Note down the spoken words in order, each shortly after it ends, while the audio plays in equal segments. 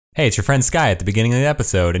Hey, it's your friend Sky at the beginning of the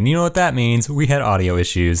episode, and you know what that means. We had audio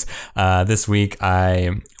issues. This week,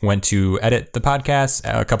 I went to edit the podcast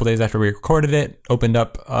a couple days after we recorded it, opened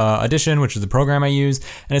up Audition, which is the program I use,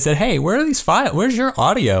 and it said, hey, where are these files? Where's your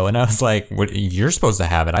audio? And I was like, what, you're supposed to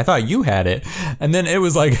have it. I thought you had it. And then it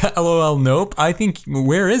was like, LOL, nope. I think,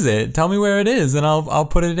 where is it? Tell me where it is, and I'll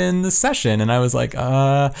put it in the session. And I was like,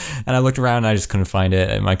 and I looked around, and I just couldn't find it,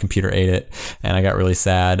 and my computer ate it, and I got really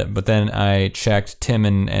sad. But then I checked Tim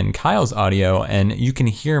and Kyle's audio, and you can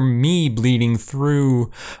hear me bleeding through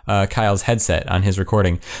Kyle's headset on his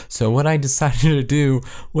recording. So what I decided to do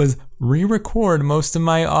was re-record most of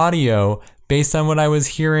my audio based on what I was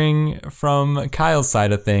hearing from Kyle's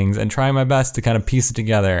side of things and try my best to kind of piece it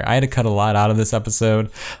together. I had to cut a lot out of this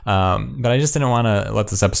episode, but I just didn't want to let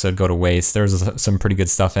this episode go to waste. There was some pretty good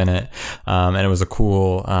stuff in it, and it was a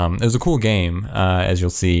cool game, as you'll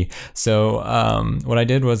see. So what I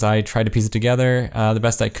did was I tried to piece it together the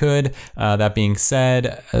best I could. That being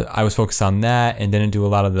said, I was focused on that and didn't do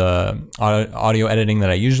a lot of the audio editing that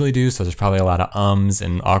I usually do, so there's probably a lot of ums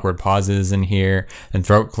and awkward pauses in here and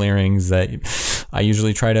throat clearings that I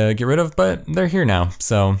usually try to get rid of, but they're here now.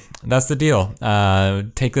 So that's the deal.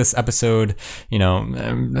 Take this episode,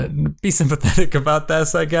 be sympathetic about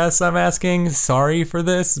this, I guess I'm asking. Sorry for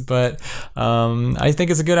this, but I think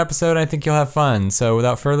it's a good episode. I think you'll have fun. So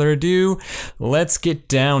without further ado, let's get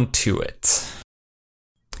down to it.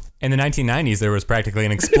 In the 1990s, there was practically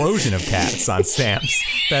an explosion of cats on stamps.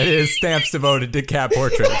 That is, stamps devoted to cat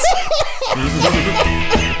portraits.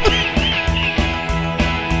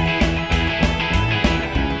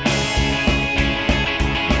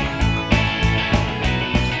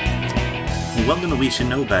 Welcome to We Should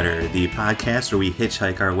Know Better, the podcast where we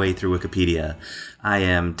hitchhike our way through Wikipedia. I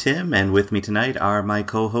am Tim, and with me tonight are my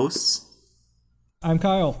co-hosts. I'm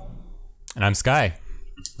Kyle. And I'm Sky.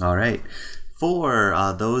 All right. For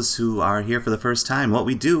those who are here for the first time, what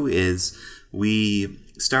we do is we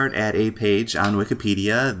start at a page on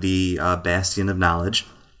Wikipedia, the bastion of knowledge.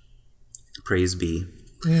 Praise be.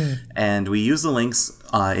 And we use the links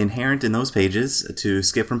inherent in those pages to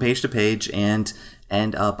skip from page to page and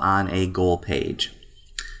end up on a goal page.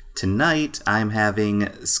 Tonight, I'm having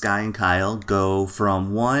Sky and Kyle go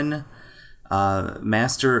from one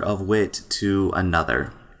master of wit to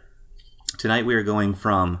another. Tonight, we are going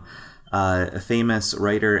from a famous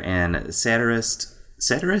writer and satirist?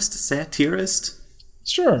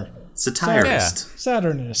 Sure. Satirist.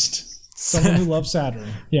 Saturnist. Someone who loves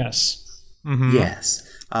Saturn. Yes. Mm-hmm. Yes.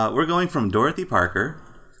 We're going from Dorothy Parker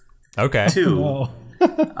to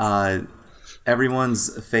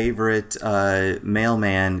everyone's favorite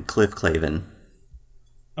mailman, Cliff Clavin.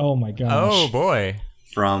 Oh my gosh. Oh boy.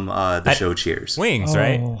 From the show Cheers. Wings,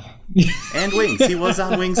 right? And Wings. He was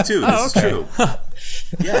on Wings too. This is true.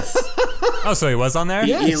 Yes. Oh, so he was on there?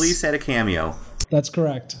 Yes. He at least had a cameo. That's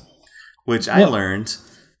correct. Which I learned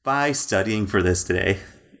by studying for this today.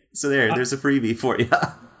 So there's a freebie for you.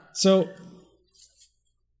 So,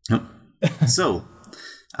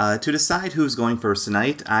 to decide who's going first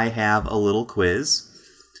tonight, I have a little quiz.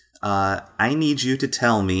 I need you to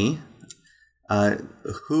tell me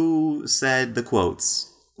who said the quotes.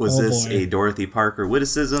 Was this a Dorothy Parker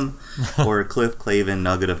witticism or a Cliff Clavin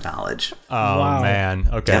nugget of knowledge? Oh, wow. Man.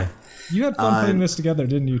 Okay. Yep. You had fun putting this together,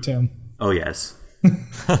 didn't you, Tim? Oh, yes.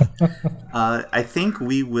 I think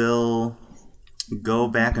we will go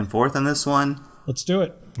back and forth on this one. Let's do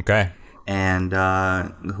it. Okay. And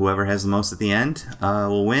whoever has the most at the end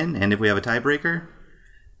will win. And if we have a tiebreaker,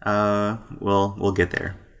 we'll get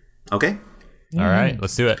there. Okay? All right,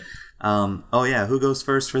 let's do it. Who goes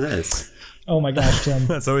first for this? Oh my gosh, Tim.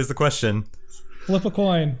 That's always the question. Flip a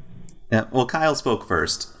coin. Yeah, well, Kyle spoke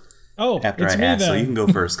first. Oh, after it's I me asked, then. so you can go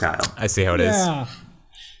first, Kyle. I see how it is.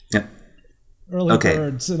 Yeah. Early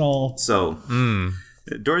birds and all. So,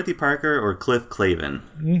 Dorothy Parker or Cliff Clavin?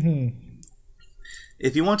 Mm-hmm.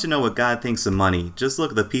 If you want to know what God thinks of money, just look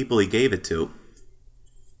at the people he gave it to.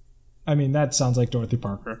 I mean, that sounds like Dorothy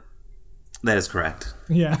Parker. That is correct.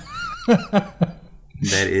 Yeah.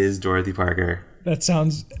 That is Dorothy Parker. That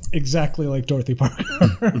sounds exactly like Dorothy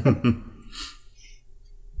Parker.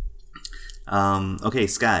 Okay,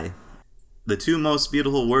 Sky. The two most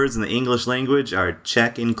beautiful words in the English language are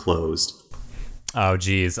check and closed. Oh,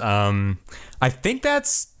 geez. I think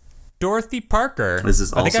that's Dorothy Parker. This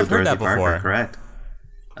is also I think I've heard Dorothy that before. Parker, correct?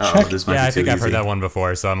 This might be I think I've heard that one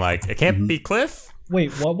before, so I'm like, it can't be Cliff?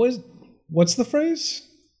 Wait, what's the phrase?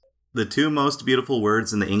 The two most beautiful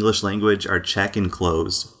words in the English language are check and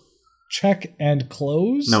closed. Check and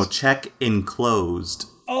closed? No, check and closed.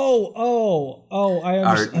 I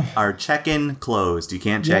understand. Are check-in closed. You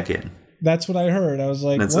can't check in. That's what I heard. I was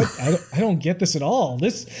like, what? I don't get this at all. I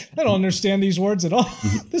don't understand these words at all.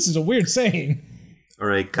 This is a weird saying. All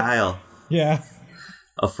right, Kyle. Yeah.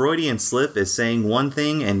 A Freudian slip is saying one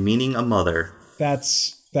thing and meaning a mother.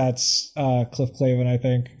 That's Cliff Clavin, I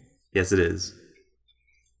think. Yes, it is.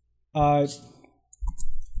 There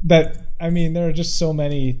are just so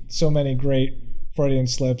many great Freudian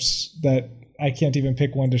slips that I can't even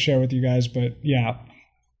pick one to share with you guys. But yeah,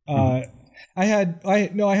 I had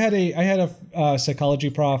a psychology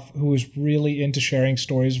prof who was really into sharing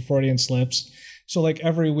stories of Freudian slips. So like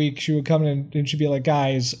every week she would come in and she'd be like,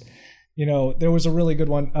 guys, there was a really good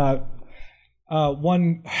one.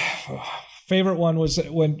 One favorite one was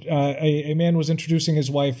when a man was introducing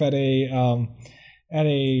his wife at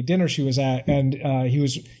a dinner she was at, and he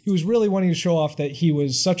was really wanting to show off that he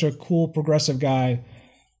was such a cool progressive guy,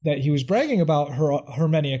 that he was bragging about her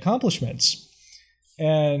many accomplishments.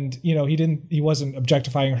 And he wasn't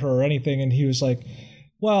objectifying her or anything, and he was like,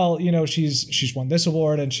 well, she's won this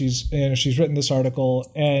award and she's written this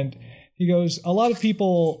article, and he goes, a lot of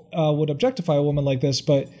people would objectify a woman like this,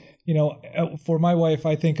 but for my wife,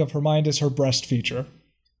 I think of her mind as her breast feature.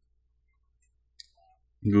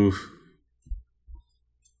 Oof.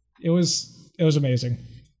 It was amazing.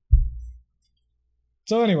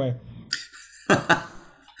 So anyway.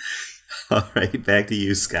 All right, back to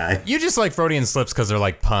you, Sky. You just like Freudian slips because they're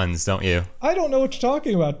like puns, don't you? I don't know what you're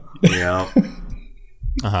talking about. Yeah.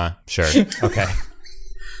 Sure. Okay.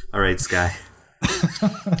 All right, Sky.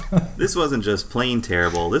 This wasn't just plain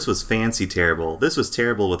terrible. This was fancy terrible. This was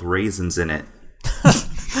terrible with raisins in it.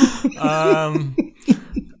 That's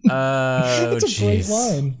a great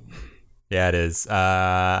line. Yeah, it is.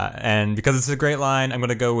 And because it's a great line, I'm going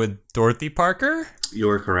to go with Dorothy Parker.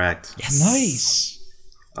 You're correct. Yes. Nice.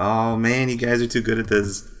 Oh, man, you guys are too good at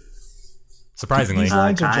this. Surprisingly. These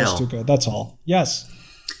lines are Kyle. just too good. That's all. Yes.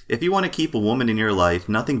 If you want to keep a woman in your life,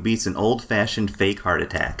 nothing beats an old-fashioned fake heart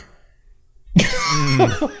attack.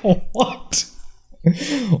 What?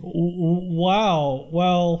 Wow.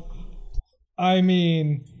 Well, I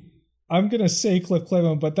mean, I'm gonna say Cliff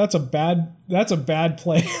Clavin, but that's a bad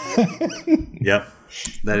play. Yep,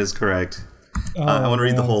 that is correct. I want to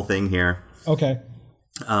read the whole thing here. Okay.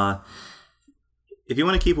 If you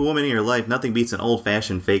want to keep a woman in your life, nothing beats an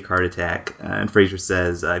old-fashioned fake heart attack. And Frasier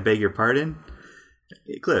says, I beg your pardon?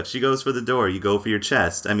 Cliff, she goes for the door, you go for your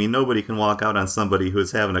chest. I mean, nobody can walk out on somebody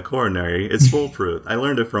who's having a coronary. It's foolproof. I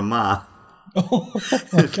learned it from Ma.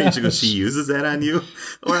 Frasier goes, she uses that on you?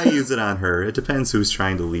 Or I use it on her. It depends who's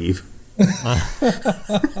trying to leave.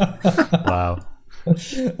 Wow.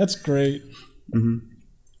 That's great. Mm-hmm.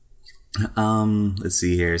 Let's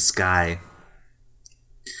see here. Sky.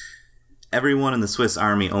 Everyone in the Swiss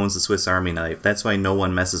Army owns a Swiss Army knife. That's why no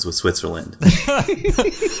one messes with Switzerland.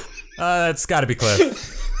 That's got to be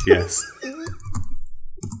Cliff. Yes.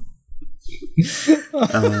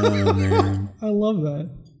 Oh, man. I love that.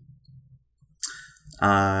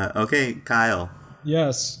 Okay, Kyle.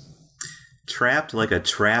 Yes. Trapped like a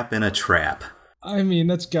trap in a trap. I mean,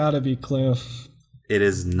 that's gotta be Cliff. It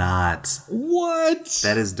is not. What?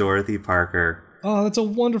 That is Dorothy Parker. Oh, that's a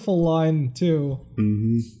wonderful line, too.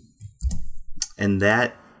 Mm-hmm. And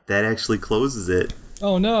that actually closes it.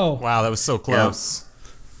 Oh, no. Wow, that was so close.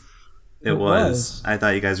 It was. I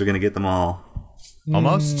thought you guys were going to get them all.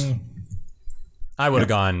 Almost. I would have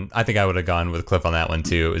gone. I think I would have gone with Cliff on that one,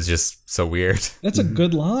 too. It was just so weird. That's a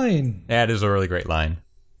good line. Yeah, it is a really great line.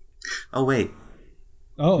 Oh, wait.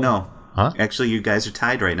 Oh. No. Huh? Actually, you guys are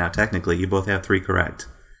tied right now, technically. You both have 3 correct.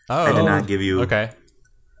 Oh. I did not give you... Okay.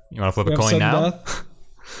 You want to flip We a have coin sudden now? death?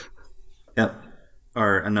 Yep.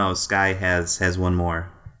 Or, no, Sky has one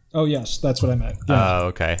more. Oh, yes. That's what I meant. Yeah. Oh,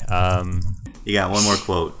 okay. You got one more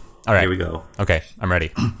quote. All right. Here we go. Okay, I'm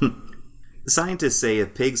ready. Scientists say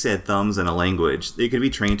if pigs had thumbs and a language, they could be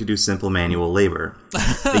trained to do simple manual labor.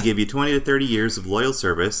 They give you 20 to 30 years of loyal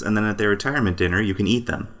service, and then at their retirement dinner, you can eat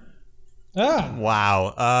them.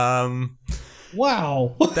 Wow.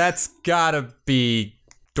 Wow. That's gotta be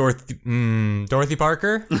Dorothy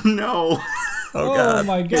Parker? No. Oh, God.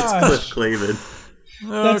 my It's gosh. Cliff Clavin.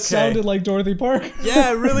 That sounded like Dorothy Parker.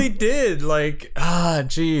 Yeah, it really did. Like,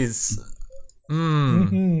 jeez.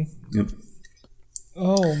 Mm-hmm. Yep.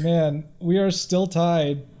 Oh, man. We are still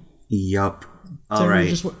tied. Yup. All Tim,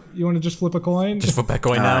 right. You want to just flip a coin? Just flip that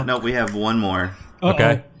coin now? No, we have one more. Uh-oh.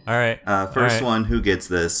 Okay. All right. First All right. one, who gets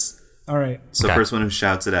this? All right. So Okay. first one who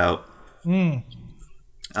shouts it out. Men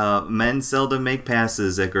seldom make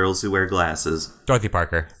passes at girls who wear glasses. Dorothy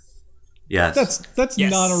Parker. Yes. That's Yes.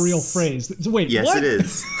 not a real phrase. Wait, Yes, what? it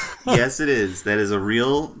is. Yes, it is. That is a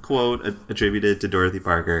real quote attributed to Dorothy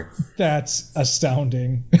Parker. That's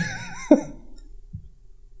astounding.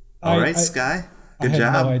 All right, Sky. Good I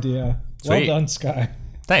job. had no idea. Sweet. Well done, Sky.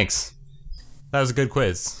 Thanks. That was a good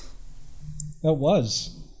quiz. That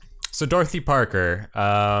was. So Dorothy Parker,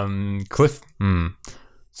 Cliff.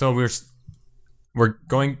 So we're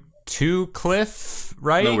going to Cliff,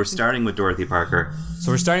 right? No, we're starting with Dorothy Parker.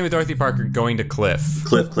 So we're starting with Dorothy Parker going to Cliff.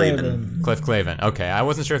 Cliff Clavin. Cliff Clavin. Okay, I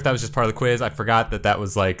wasn't sure if that was just part of the quiz. I forgot that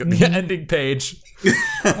was like the ending page.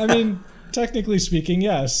 I mean, technically speaking,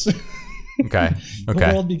 yes. Okay. The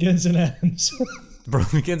world begins and ends. The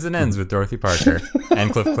world begins and ends with Dorothy Parker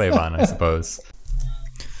and Cliff Clavin, I suppose.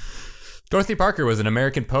 Dorothy Parker was an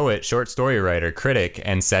American poet, short story writer, critic,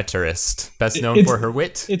 and satirist. Best known for her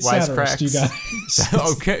wit, wisecracks. You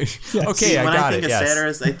guys. Okay. Yes. Okay, I When got I think it. of Yes.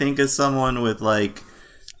 satirist, I think of someone with like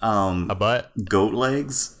A butt? goat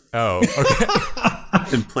legs Oh,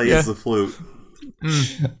 okay. and plays the flute.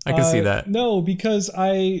 I can see that. No, because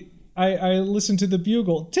I listen to the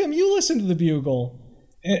Bugle. Tim, you listen to the Bugle,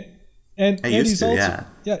 and Andy used to,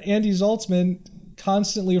 Zaltzman, Andy Zaltzman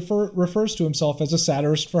constantly refers to himself as a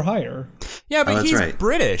satirist for hire. Yeah, but that's he's right.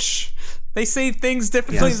 British. They say things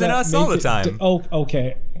differently Does than that us all make the it time.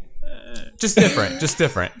 okay, Just different. Just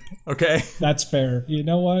different. Okay. that's fair. You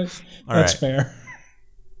know what? All That's right.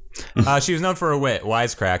 fair. She was known for her wit,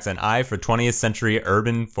 wisecracks, and eye for 20th century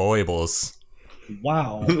urban foibles.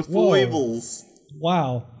 Wow. Whoa. Foibles.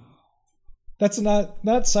 Wow. That's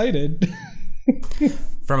not cited.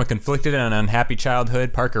 From a conflicted and unhappy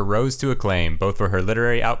childhood, Parker rose to acclaim, both for her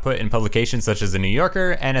literary output in publications such as The New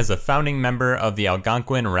Yorker and as a founding member of the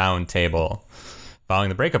Algonquin Round Table. Following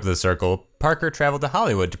the breakup of the circle, Parker traveled to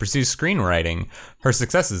Hollywood to pursue screenwriting. Her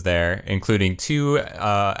successes there, including 2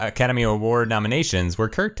 Academy Award nominations, were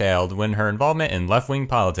curtailed when her involvement in left-wing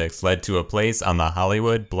politics led to a place on the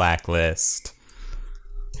Hollywood blacklist.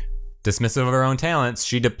 Dismissive of her own talents,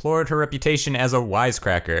 she deplored her reputation as a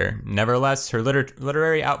wisecracker. Nevertheless, her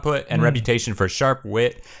literary output and reputation for sharp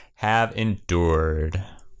wit have endured.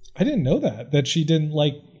 I didn't know that she didn't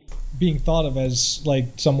like being thought of as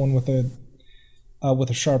like someone with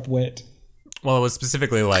a sharp wit. Well, it was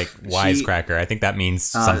specifically like wisecracker. I think that means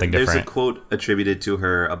something There's different. a quote attributed to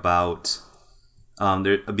her about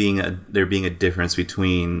there being a difference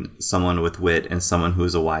between someone with wit and someone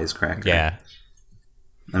who's a wisecracker. Yeah.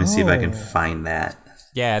 Let me see if I can find that.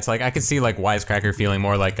 Yeah, it's like I could see like wisecracker feeling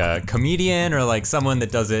more like a comedian or like someone that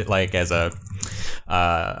does it like as a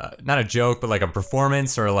not a joke but like a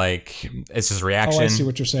performance or like it's just reaction. Oh, I see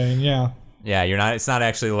what you're saying. Yeah. Yeah, it's not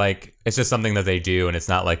actually like it's just something that they do and it's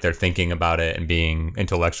not like they're thinking about it and being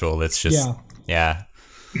intellectual. It's just yeah.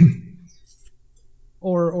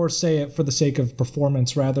 Or say it for the sake of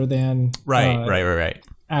performance rather than right.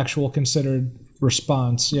 actual considered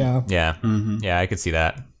response. Yeah. Yeah. Mm-hmm. Yeah, I could see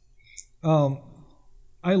that.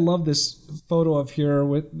 I love this photo of her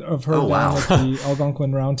with down with the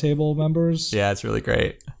Algonquin Round Table members. Yeah, it's really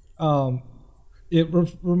great. It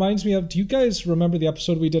reminds me of. Do you guys remember the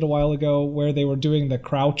episode we did a while ago where they were doing the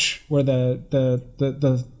crouch, where the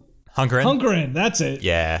Hungerin? That's it.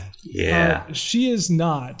 Yeah. Yeah. She is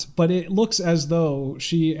not, but it looks as though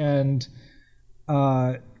she and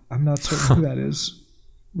I'm not certain who that is.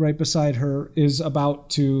 Right beside her is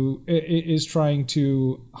trying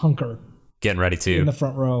to hunker. Getting ready to in the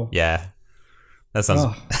front row. Yeah, that sounds.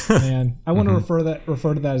 Oh, man, I want to refer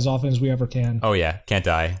to that as often as we ever can. Oh yeah, can't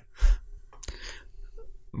die.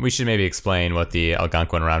 We should maybe explain what the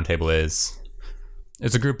Algonquin Round Table is.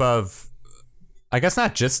 It's a group of, I guess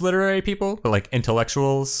not just literary people, but like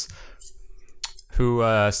intellectuals who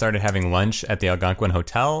started having lunch at the Algonquin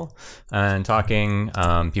Hotel and talking.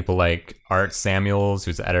 People like Art Samuels,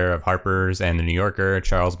 who's the editor of Harper's and The New Yorker,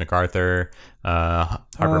 Charles MacArthur,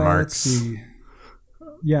 Harper Marx. Let's see.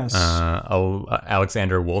 Yes.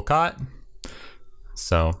 Alexander Woollcott.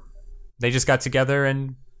 So they just got together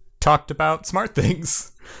and talked about smart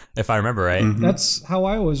things, if I remember right. Mm-hmm. That's how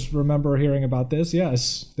I always remember hearing about this.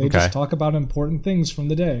 Yes. They just talk about important things from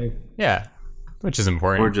the day. Yeah, which is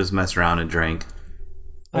important. Or just mess around and drink.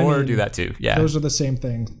 Or do that too. Yeah. Those are the same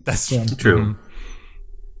thing. That's true. Mm-hmm.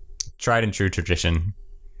 Tried and true tradition.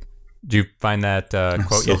 Do you find that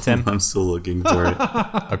quote yet, Tim? I'm still looking for it.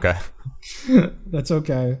 Okay. That's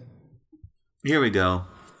okay. Here we go.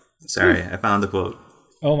 Sorry, I found the quote.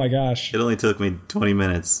 Oh my gosh. It only took me 20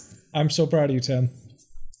 minutes. I'm so proud of you, Tim.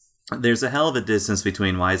 There's a hell of a distance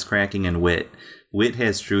between wisecracking and wit. Wit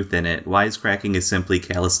has truth in it. Wisecracking is simply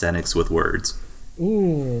calisthenics with words.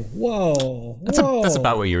 Ooh, whoa. That's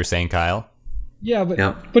about what you were saying, Kyle. Yeah,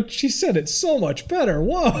 but she said it so much better.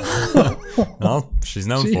 Whoa. Well, she's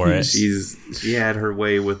known for it. She had her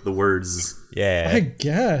way with the words. Yeah. I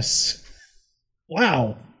guess.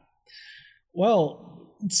 Wow.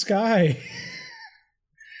 Well, Sky,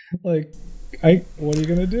 Like, what are you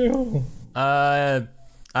gonna do? I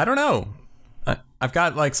don't know. I've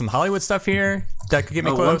got like some Hollywood stuff here that could get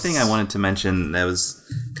me close. One thing I wanted to mention that was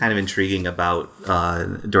kind of intriguing about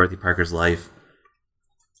Dorothy Parker's life.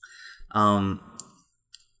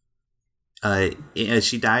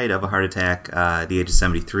 She died of a heart attack at the age of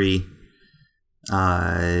 73,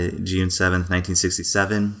 June 7th,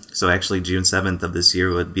 1967. So actually June 7th of this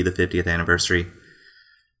year would be the 50th anniversary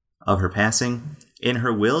of her passing. In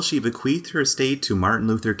her will, she bequeathed her estate to Martin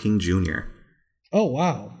Luther King Jr. Oh,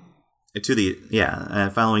 wow.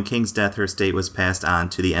 Following King's death, her estate was passed on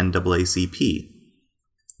to the NAACP.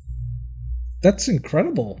 That's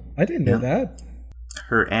incredible. I didn't know that.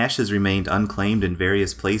 Her ashes remained unclaimed in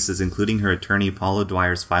various places, including her attorney Paula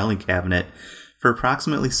Dwyer's filing cabinet, for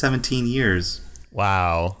approximately 17 years.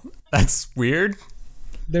 Wow. That's weird.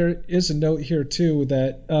 There is a note here, too,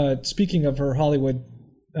 that speaking of her Hollywood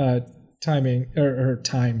timing, or her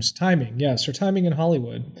timing, yes, her timing in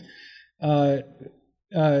Hollywood,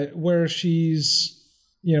 where she's,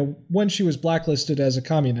 when she was blacklisted as a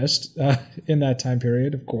communist in that time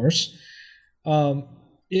period, of course,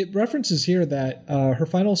 it references here that her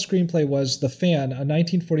final screenplay was The Fan, a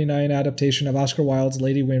 1949 adaptation of Oscar Wilde's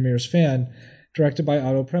Lady Windermere's Fan, directed by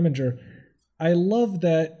Otto Preminger. I love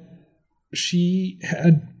that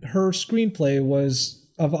her screenplay was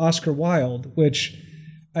of Oscar Wilde, which,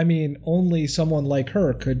 I mean, only someone like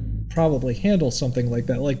her could probably handle something like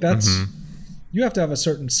that. Like, that's, you have to have a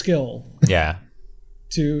certain skill. Yeah.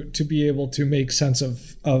 To be able to make sense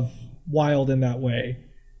of Wilde in that way.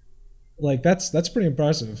 Like, that's pretty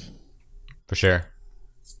impressive. For sure.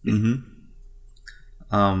 Mm-hmm.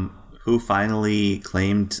 Who finally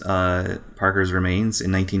claimed Parker's remains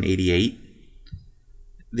in 1988?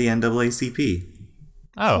 The NAACP.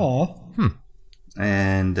 Oh. Aww.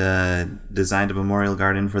 And designed a memorial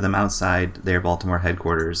garden for them outside their Baltimore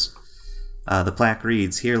headquarters. The plaque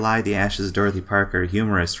reads, "Here lie the ashes of Dorothy Parker,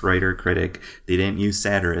 humorist, writer, critic. They didn't use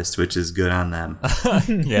satirist, which is good on them.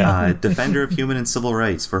 Yeah. Defender of human and civil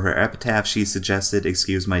rights. For her epitaph, she suggested,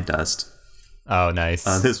 'Excuse my dust.'" Oh, nice.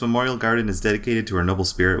 This memorial garden is dedicated to her noble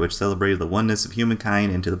spirit, which celebrated the oneness of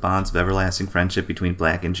humankind and to the bonds of everlasting friendship between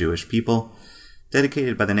Black and Jewish people.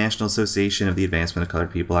 Dedicated by the National Association of the Advancement of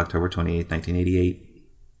Colored People, October 28, 1988.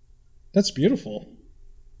 That's beautiful.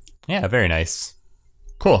 Yeah, very nice.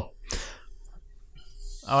 Cool.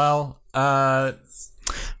 Well,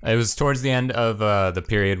 it was towards the end of the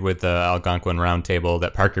period with the Algonquin Round Table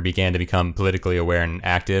that Parker began to become politically aware and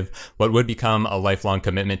active. What would become a lifelong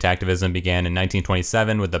commitment to activism began in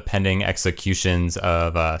 1927 with the pending executions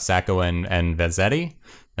of Sacco and Vanzetti.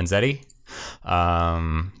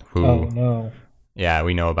 Who? Oh, no. Yeah,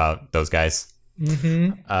 we know about those guys.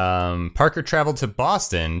 Mm-hmm. Parker traveled to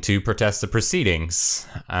Boston to protest the proceedings.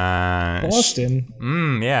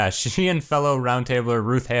 Boston? Yeah. She and fellow roundtabler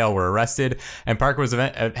Ruth Hale were arrested, and Parker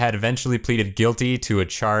had eventually pleaded guilty to a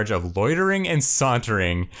charge of loitering and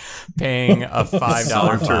sauntering, paying a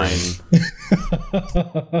 $5 fine.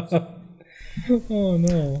 Oh,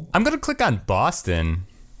 no. I'm going to click on Boston.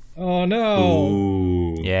 Oh, no.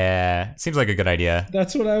 Ooh. Yeah, seems like a good idea.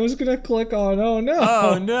 That's what I was going to click on. Oh, no.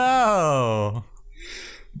 Oh, no.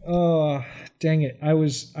 Oh, dang it.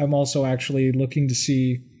 I'm also actually looking to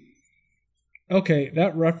see. Okay,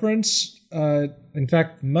 that reference, in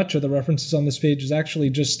fact, much of the references on this page is actually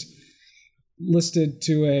just cited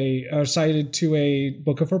to a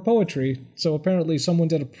book of her poetry. So apparently someone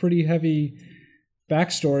did a pretty heavy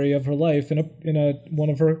backstory of her life in one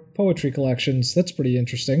of her poetry collections. That's pretty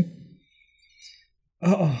interesting.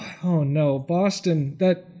 Oh no, Boston.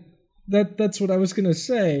 That's what I was gonna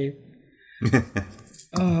say.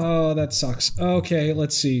 Oh, that sucks. Okay,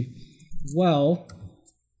 let's see. Well,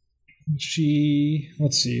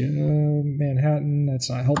 let's see. Manhattan. That's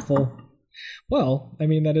not helpful. Well, I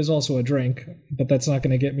mean, that is also a drink, but that's not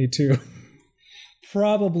going to get me to.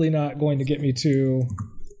 Probably not going to get me to.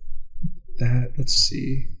 That, let's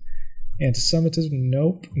see. Anti-Semitism,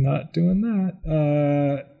 nope, not doing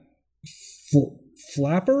that.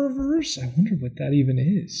 Flapper verse? I wonder what that even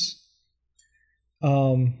is.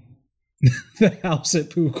 The house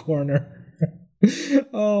at Pooh Corner.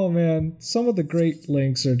 Oh man, some of the great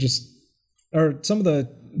links are some of the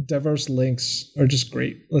diverse links are just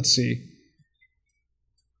great. Let's see.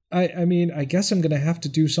 I mean, I guess I'm gonna have to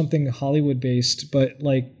do something Hollywood based, but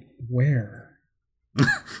like where?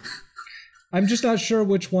 I'm just not sure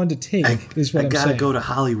which one to take. I'm saying. I gotta go to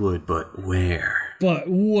Hollywood, but where?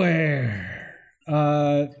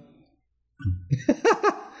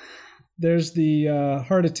 There's the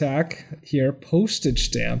heart attack here. Postage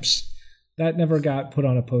stamps. That never got put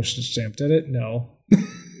on a postage stamp, did it? No.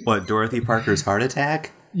 What, Dorothy Parker's heart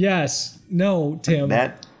attack? Yes. No, Tim.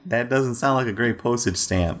 That doesn't sound like a great postage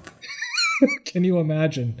stamp. Can you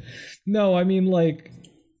imagine? No, I mean like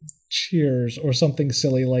Cheers or something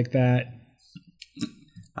silly like that.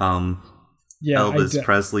 Yeah, Elvis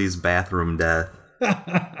Presley's bathroom death.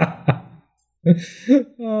 I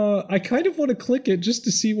kind of want to click it just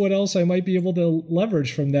to see what else I might be able to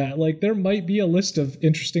leverage from that. Like, there might be a list of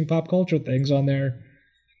interesting pop culture things on there.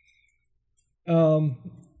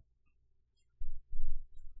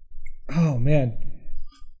 Oh man,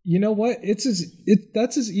 you know what? That's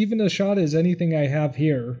as even a shot as anything I have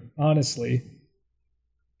here. Honestly,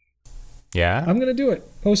 Yeah. I'm gonna do it.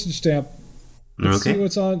 Postage stamp. Let's see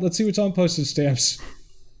what's on. Let's see what's on postage stamps.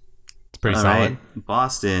 It's pretty All solid. right,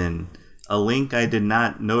 Boston. A link I did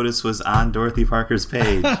not notice was on Dorothy Parker's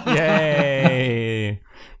page. Yay!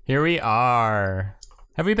 Here we are.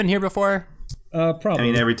 Have we been here before? Probably. I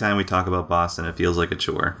mean, every time we talk about Boston, it feels like a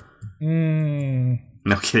chore.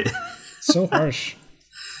 No kidding. So harsh.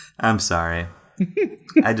 I'm sorry.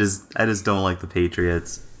 I just don't like the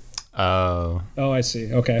Patriots. Oh. Oh, I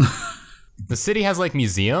see. Okay. The city has like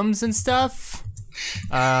museums and stuff.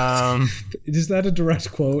 Is that a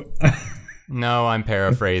direct quote? No, I'm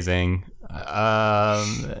paraphrasing.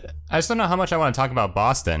 I just don't know how much I want to talk about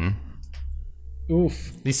Boston.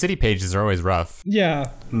 Oof. These city pages are always rough.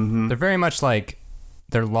 Yeah. They're very much like,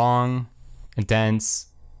 they're long and dense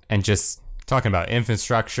and just talking about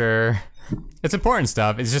infrastructure. It's important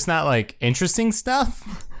stuff. It's just not like interesting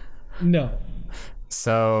stuff. No.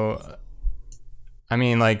 So, I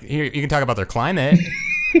mean, like, here you can talk about their climate.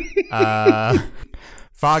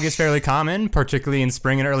 Fog is fairly common, particularly in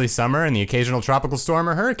spring and early summer, and the occasional tropical storm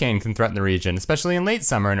or hurricane can threaten the region, especially in late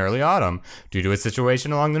summer and early autumn. Due to its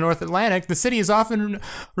situation along the North Atlantic, the city is often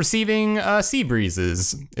receiving sea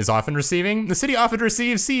breezes. The city often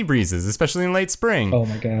receives sea breezes, especially in late spring. Oh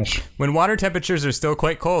my gosh. When water temperatures are still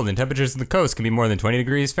quite cold, and temperatures on the coast can be more than 20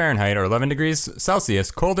 degrees Fahrenheit or 11 degrees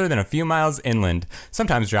Celsius colder than a few miles inland,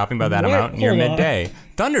 sometimes dropping by that amount near Hold on. midday.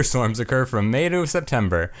 Thunderstorms occur from May to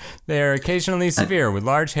September. They are occasionally severe with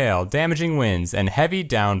large hail, damaging winds, and heavy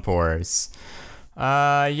downpours.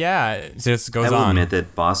 Yeah, it just goes I will on. admit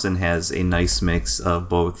that Boston has a nice mix of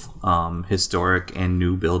both historic and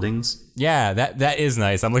new buildings. Yeah, that is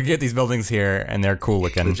nice. I'm looking at these buildings here, and they're cool The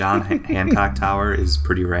looking. John Hancock Tower is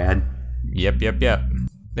pretty rad. Yep.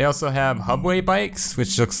 They also have Hubway bikes,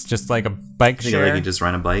 which looks just like a bike I think share. I could just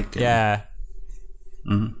rent a bike. and- Yeah.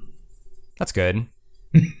 That's good.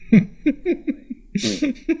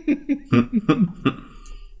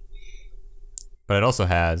 But it also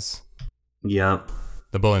has Yep.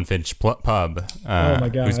 the Bull and Finch pub, Oh my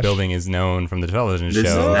gosh. whose building is known from the television This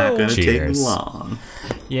show is not going to take Cheers. long.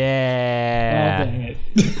 Oh, Yeah. dang it.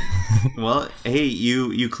 Well, hey,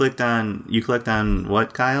 you clicked on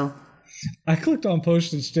what, Kyle? I clicked on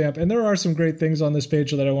postage stamp, and there are some great things on this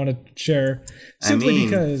page that I want to share. Simply mean,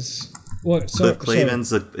 because what? Cliff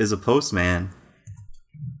Clavens is a postman.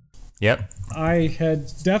 Yep. I had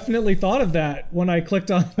definitely thought of that when I clicked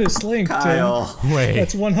on this link. Kyle. Tim. Wait.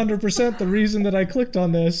 That's 100% the reason that I clicked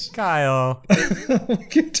on this. Kyle. We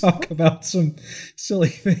can talk about some silly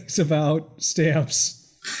things about stamps.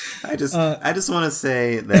 I just want to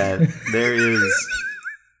say that there is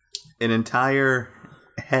an entire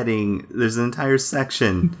heading. There's an entire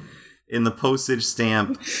section in the postage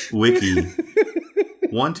stamp wiki.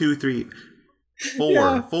 1, 2, 3, 4.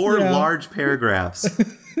 Yeah, Four yeah. large paragraphs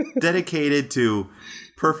dedicated to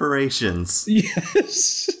perforations.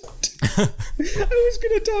 Yes. I was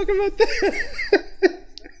going to talk about that.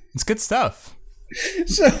 It's good stuff.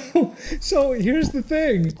 So here's the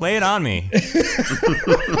thing. Lay it on me.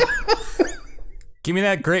 Give me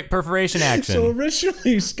that great perforation action. So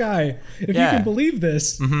originally, Sky, if Yeah. you can believe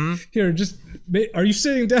this, here, just are you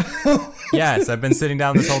sitting down? Yes, I've been sitting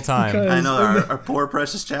down this whole time. Because- I know our poor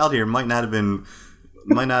precious child here might not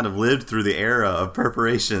have lived through the era of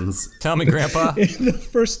perforations. Tell me, Grandpa. In the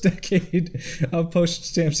first decade of postage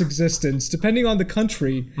stamps' existence, depending on the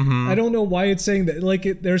country, I don't know why it's saying that.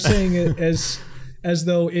 Like they're saying it as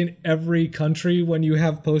though in every country when you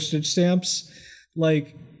have postage stamps,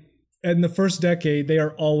 like in the first decade, they are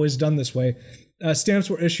always done this way. Stamps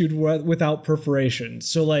were issued without perforation,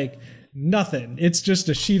 so like nothing. It's just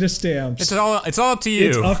a sheet of stamps. It's all up to you.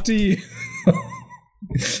 It's up to you.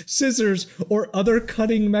 Scissors or other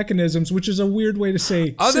cutting mechanisms, which is a weird way to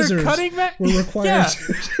say Other scissors cutting were required. Yeah.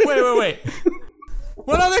 Wait.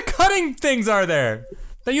 What other cutting things are there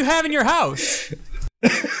that you have in your house?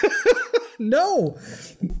 No.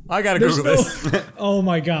 I gotta There's Google no- this. Oh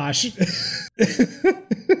my gosh.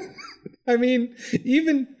 I mean,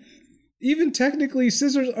 even technically,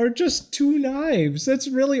 scissors are just two knives. That's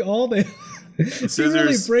really all they. You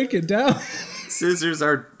really break it down. Scissors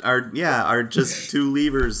are just two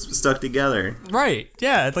levers stuck together. Right.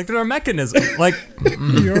 Yeah, it's like they're a mechanism. Like,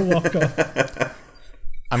 You're welcome.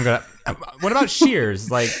 what about shears?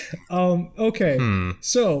 Like, Okay.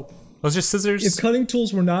 So, those are scissors? if cutting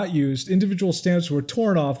tools were not used, individual stamps were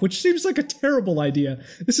torn off, which seems like a terrible idea.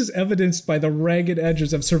 This is evidenced by the ragged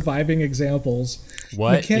edges of surviving examples.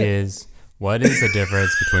 What is the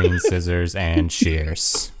difference between scissors and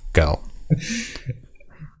shears? Go.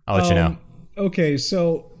 I'll let you know. Okay,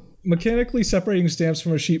 so mechanically separating stamps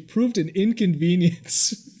from a sheet proved an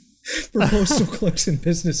inconvenience for postal clerks and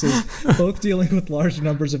businesses, both dealing with large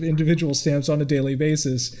numbers of individual stamps on a daily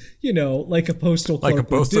basis. You know, like a postal clerk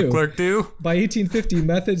clerk do. By 1850,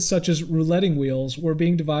 methods such as rouletting wheels were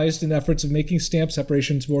being devised in efforts of making stamp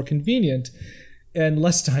separations more convenient and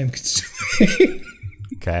less time-consuming.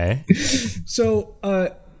 Okay. So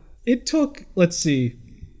it took,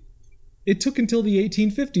 it took until the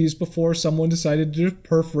 1850s before someone decided to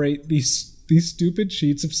perforate these stupid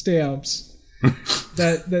sheets of stamps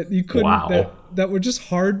that you couldn't, that were just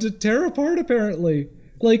hard to tear apart, apparently.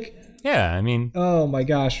 Like, yeah, I mean, oh my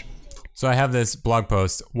gosh. So I have this blog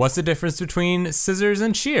post. What's the difference between scissors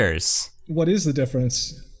and shears? What is the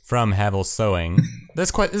difference? From Havel Sewing.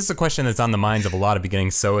 This is a question that's on the minds of a lot of beginning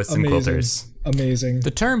sewists and quilters. Amazing.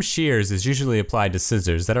 The term shears is usually applied to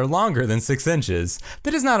scissors that are longer than 6 inches.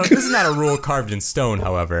 This is not a rule carved in stone,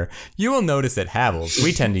 however. You will notice at Havel's,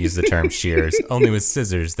 we tend to use the term shears only with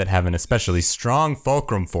scissors that have an especially strong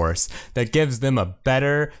fulcrum force that gives them a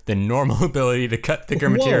better than normal ability to cut thicker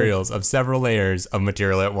materials of several layers of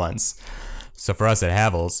material at once. So for us at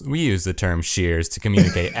Havel's, we use the term shears to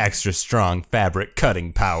communicate extra strong fabric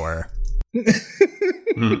cutting power.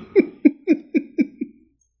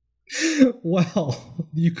 Well,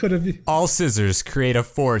 you could have... All scissors create a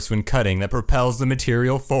force when cutting that propels the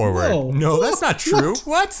material forward. Whoa. No, that's not true.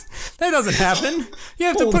 What? That doesn't happen. You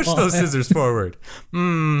have to push those scissors forward.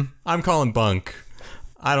 I'm calling bunk.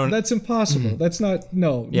 I don't... That's impossible. That's not...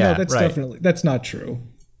 No, that's right. Definitely... That's not true.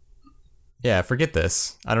 Yeah, forget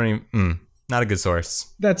this. I don't even... Not a good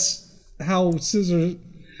source. That's how scissors...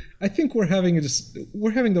 I think we're having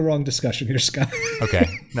the wrong discussion here, Scott. Okay,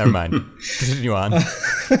 never mind. Continue on.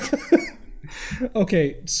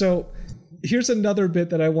 Okay, so here's another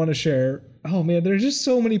bit that I want to share. Oh man, there's just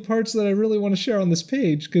so many parts that I really want to share on this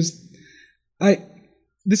page because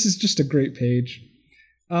this is just a great page.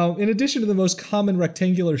 In addition to the most common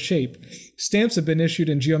rectangular shape, stamps have been issued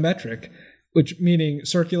in geometric, which meaning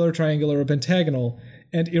circular, triangular, or pentagonal,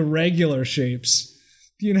 and irregular shapes.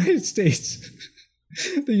 The United States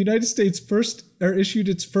issued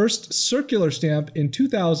its first circular stamp in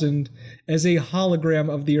 2000 as a hologram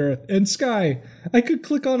of the Earth. And Sky, I could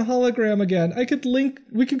click on hologram again.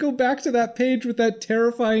 We could go back to that page with that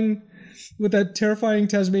terrifying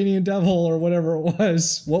Tasmanian devil or whatever it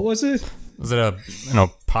was. What was it? Was it an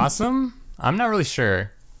opossum? I'm not really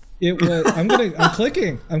sure. It was. I'm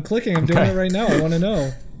clicking. I'm doing it right now. I want to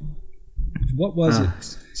know. What was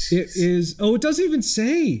it? It is. Oh, it doesn't even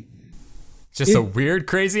say. Just a weird,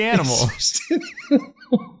 crazy animal.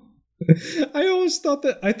 I always thought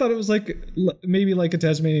it was like maybe like a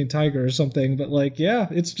Tasmanian tiger or something, but like, yeah,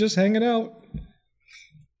 it's just hanging out.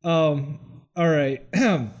 All right.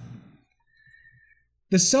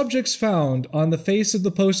 The subjects found on the face of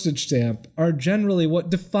the postage stamp are generally what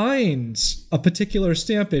defines a particular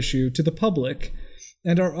stamp issue to the public,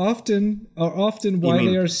 and are often why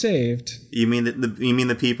they are saved. You mean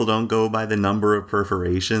the people don't go by the number of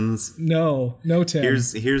perforations? No, Tim.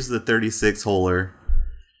 Here's the 36-holer.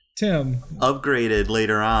 Tim. Upgraded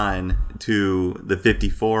later on to the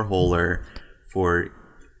 54-holer for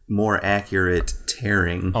more accurate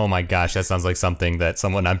tearing. Oh my gosh, that sounds like something that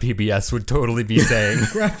someone on PBS would totally be saying.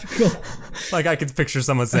 Graphical. Like I could picture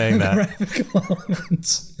someone saying that. Graphical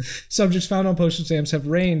elements. Subjects found on postage stamps have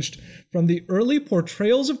ranged from the early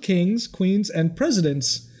portrayals of kings, queens, and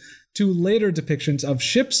presidents to later depictions of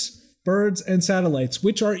ships, birds, and satellites,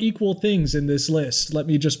 which are equal things in this list. Let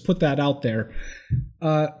me just put that out there.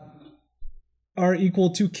 Are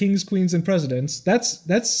equal to kings, queens, and presidents.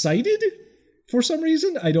 That's cited for some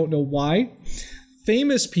reason. I don't know why.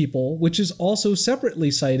 Famous people, which is also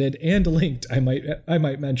separately cited and linked, I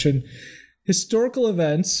might mention. Historical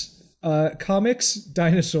events, comics,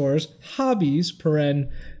 dinosaurs, hobbies, paren,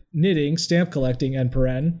 knitting, stamp collecting, and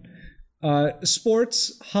paren,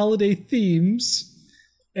 sports, holiday themes,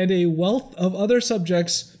 and a wealth of other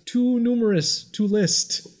subjects too numerous to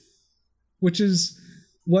list, which is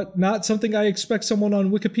not something I expect someone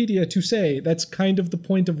on Wikipedia to say. That's kind of the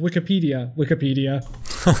point of Wikipedia.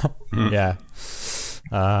 Yeah.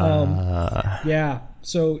 Yeah.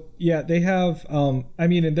 So yeah, they have. I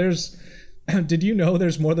mean, and there's. Did you know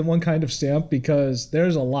there's more than one kind of stamp? Because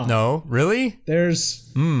there's a lot. No, really? There's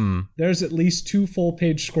at least 2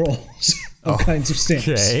 full-page scrolls of kinds of stamps,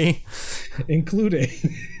 Okay. including.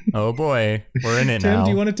 Oh boy, we're in it Tim, now.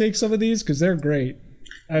 do you want to take some of these? Because they're great.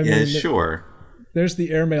 I Yeah, mean, sure. there's the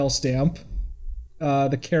airmail stamp,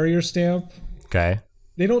 the carrier stamp. Okay.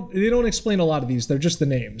 They don't explain a lot of these. They're just the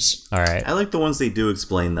names. All right. I like the ones they do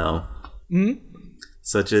explain, though.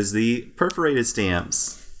 Such as the perforated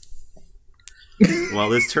stamps. While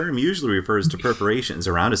this term usually refers to perforations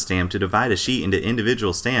around a stamp to divide a sheet into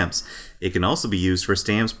individual stamps, it can also be used for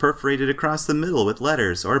stamps perforated across the middle with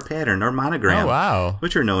letters or pattern or monogram, Oh, wow.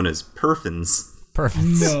 which are known as perfins. Perfect.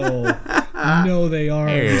 No, they aren't.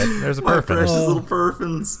 Hey, there's a My perfect. precious little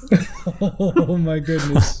perfins. Oh my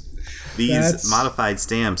goodness. These That's- modified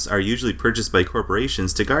stamps are usually purchased by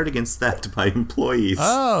corporations to guard against theft by employees.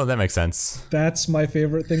 Oh, that makes sense. That's my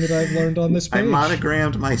favorite thing that I've learned on this I page.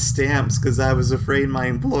 monogrammed my stamps because I was afraid my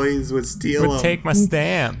employees would steal Would them. take my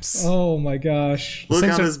stamps. Oh my gosh. Look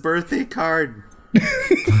Things on are- this birthday card.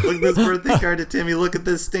 Look at this birthday card to Timmy. Look at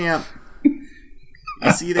this stamp.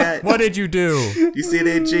 You see that? What did you do? You see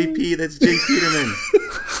that JP? That's Jay Peterman.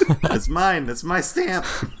 That's mine. That's my stamp.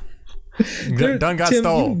 Done got Tim,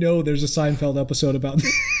 stole. you know there's a Seinfeld episode about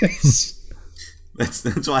this.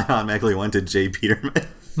 That's why I automatically went to Jay Peterman.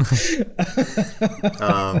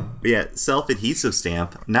 But yeah, self-adhesive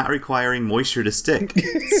stamp, not requiring moisture to stick.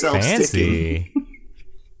 Self-sticking. Fancy.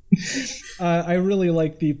 I really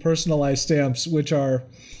like the personalized stamps, which are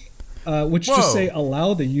which Whoa. just say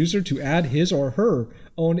allow the user to add his or her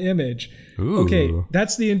own image. Ooh. Okay,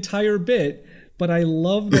 that's the entire bit, but I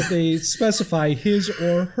love that they specify his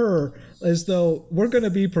or her as though we're going to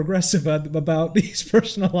be progressive about these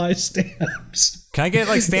personalized stamps. Can I get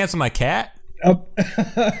like stamps on my cat?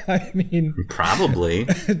 I mean, Probably.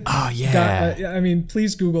 Oh yeah. I mean,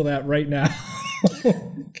 please Google that right now.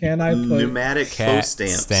 Can I put Pneumatic Cat post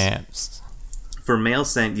stamps. stamps. For mail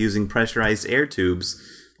sent using pressurized air tubes,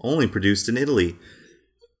 only produced in Italy.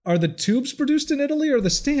 Are the tubes produced in Italy or the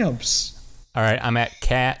stamps? All right, I'm at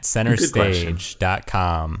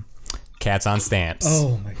catcenterstage.com. Cats on stamps.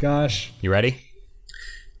 Oh my gosh. You ready?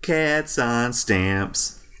 Cats on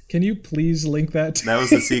stamps. Can you please link that to That was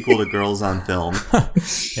the sequel to Girls on Film.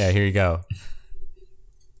 Yeah, here you go.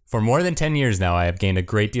 For more than 10 years now, I have gained a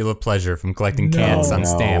great deal of pleasure from collecting cats on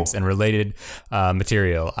No. stamps and related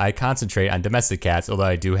material. I concentrate on domestic cats, although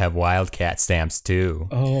I do have wild cat stamps too.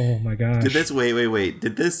 Oh my gosh. Did this wait.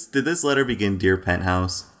 Did this letter begin Dear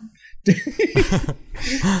Penthouse? Did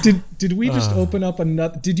we just open up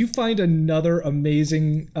another? Did you find another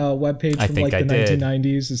amazing webpage I from think like the I did.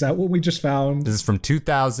 1990s? Is that what we just found? This is from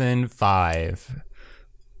 2005.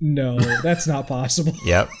 No, that's not possible.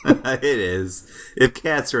 Yep, It is. If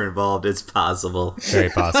cats are involved, it's possible. very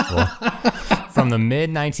possible. From the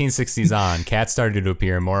mid-1960s on, cats started to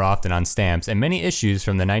appear more often on stamps, and many issues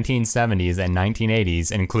from the 1970s and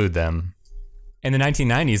 1980s include them. In the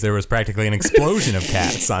 1990s, there was practically an explosion of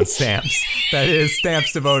cats on stamps. That is,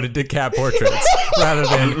 stamps devoted to cat portraits, rather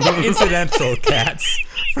than incidental cats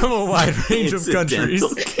from a wide range of countries.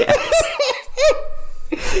 Incidental cats.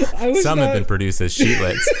 I was Some not, have been produced as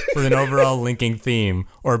sheetlets with an overall linking theme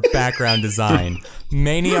or background design.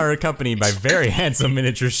 Many are accompanied by very handsome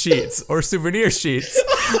miniature sheets or souvenir sheets,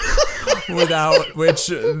 without which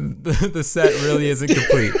the set really isn't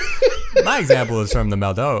complete. My example is from the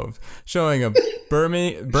Moldova, showing a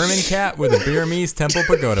Burman cat with a Burmese temple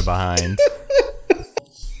pagoda behind.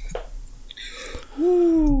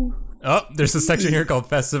 Oh, there's a section here called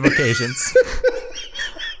Festive Occasions.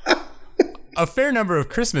 A fair number of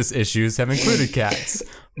Christmas issues have included cats.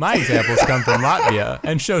 My examples come from Latvia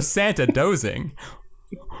and show Santa dozing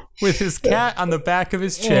with his cat on the back of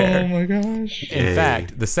his Oh chair. my gosh. In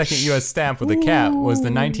fact, the second U.S. stamp with a cat was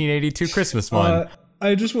the 1982 Christmas one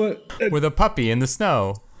I just want. with a puppy in the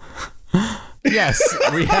snow. Yes,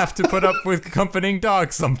 we have to put up with accompanying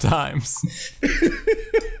dogs sometimes.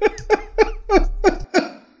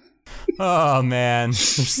 Oh man,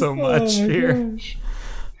 there's so much Oh my here. gosh.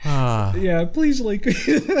 Ah. Yeah, please link me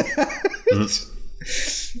to that.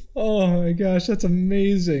 Oh my gosh, that's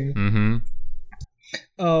amazing.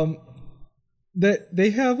 Mm-hmm. That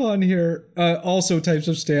they have on here also types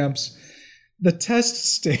of stamps. The test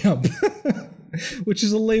stamp, which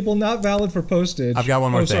is a label not valid for postage. I've got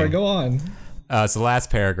one more Sorry, thing. go on. It's the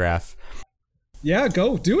last paragraph. Yeah,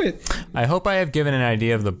 go do it. I hope I have given an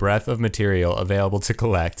idea of the breadth of material available to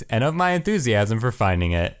collect and of my enthusiasm for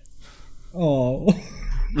finding it. Oh,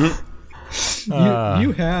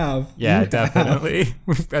 you have. Yeah, You have. definitely.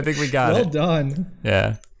 I think we got Well it. done.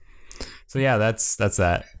 Yeah. So yeah, that's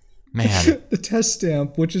that. Man. The test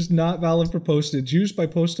stamp, which is not valid for postage, used by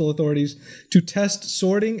postal authorities to test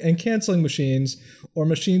sorting and canceling machines or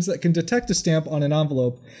machines that can detect a stamp on an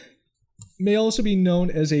envelope, may also be known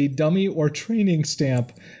as a dummy or training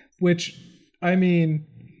stamp, which, I mean,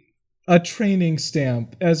 a training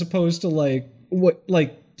stamp as opposed to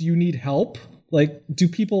do you need help? Like, do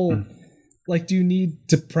people, do you need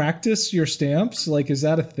to practice your stamps? Like, is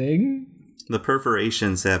that a thing? The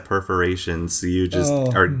perforations have perforations, so you just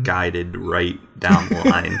are guided right down the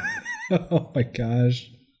line. Oh my gosh.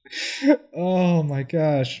 Oh my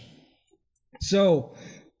gosh. So,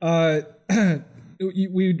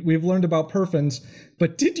 we've learned about perfins,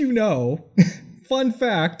 but did you know, fun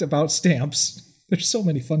fact about stamps, there's so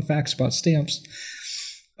many fun facts about stamps.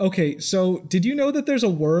 Okay, so did you know that there's a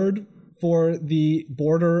word for the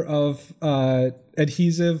border of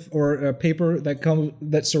adhesive or paper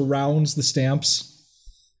that surrounds the stamps?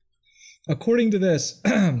 According to this,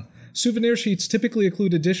 souvenir sheets typically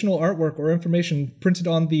include additional artwork or information printed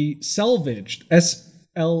on the selvaged,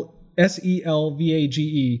 S-E-L-V-A-G-E,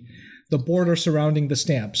 the border surrounding the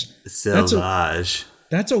stamps. Selvage.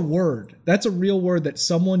 That's a word. That's a real word that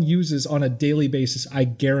someone uses on a daily basis. I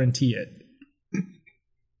guarantee it.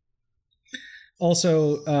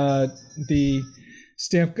 Also, the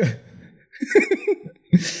stamp...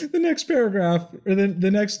 the next paragraph, or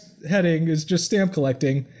the next heading is just stamp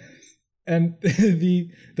collecting. And the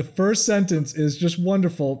first sentence is just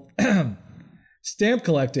wonderful. Stamp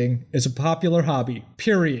collecting is a popular hobby,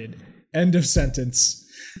 period. End of sentence.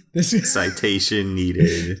 This is citation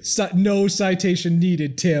needed. No citation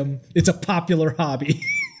needed, Tim. It's a popular hobby.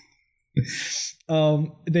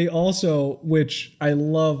 They also, which I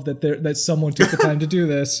love that someone took the time to do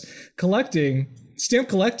this, stamp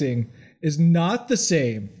collecting is not the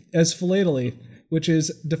same as philately, which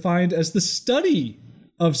is defined as the study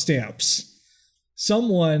of stamps.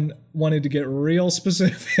 Someone wanted to get real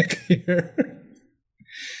specific here.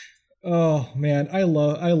 Oh man, I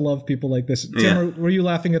love people like this. Tim, were you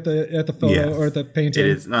laughing at the photo or at the painting? It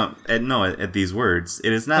is no at these words.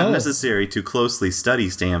 It is not necessary to closely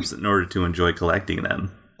study stamps in order to enjoy collecting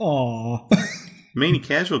them. Aww. Many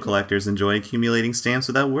casual collectors enjoy accumulating stamps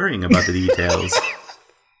without worrying about the details.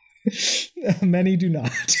 Many do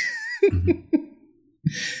not.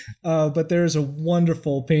 But there's a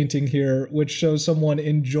wonderful painting here which shows someone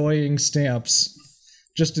enjoying stamps.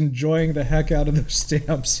 Just enjoying the heck out of those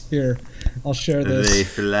stamps here. I'll share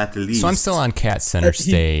this. So I'm still on Cat Center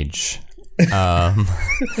stage.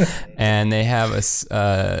 And they have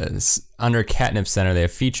under Catnip Center, they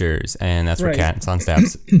have features, and that's where Cats on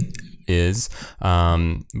Stamps is.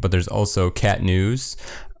 But there's also Cat News,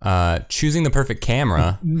 choosing the perfect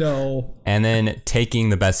camera. No. And then taking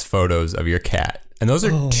the best photos of your cat. And those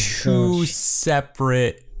are two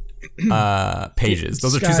separate pages.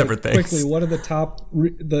 Those are two separate things. Quickly, what are the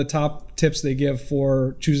top tips they give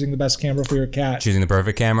for choosing the best camera for your cat? Choosing the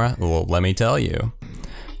perfect camera? Well, let me tell you.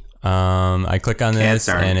 I click on this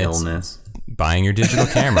and it's buying your digital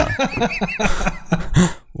camera.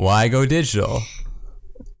 Why go digital?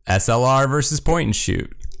 SLR versus point and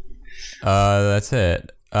shoot. That's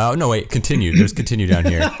it. Oh no, wait, continue. There's continue down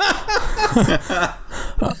here.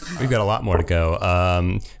 We've got a lot more to go. We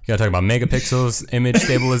got to talk about megapixels, image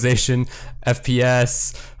stabilization,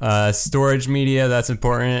 FPS, storage media. That's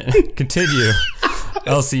important. Continue.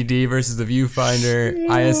 LCD versus the viewfinder,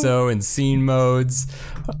 ISO and scene modes.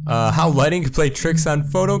 How lighting can play tricks on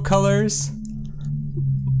photo colors.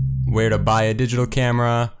 Where to buy a digital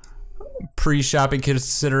camera. Pre-shopping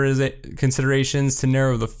considerations to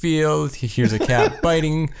narrow the field. Here's a cat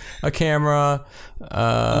biting a camera.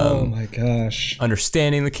 Oh my gosh.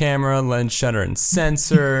 Understanding the camera, lens shutter and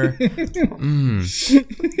sensor.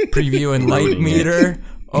 Preview and light meter.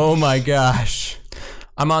 Oh my gosh.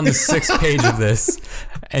 I'm on the 6th page of this.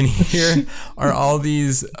 And here are all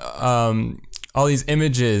these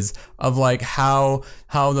images of like how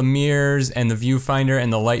the mirrors and the viewfinder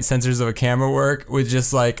and the light sensors of a camera work with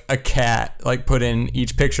just like a cat like put in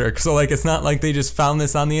each picture. So like it's not like they just found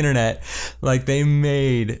this on the internet. Like they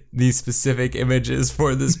made these specific images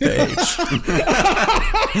for this page.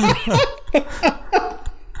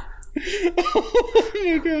 Oh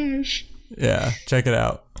my gosh. Yeah, check it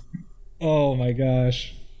out. Oh my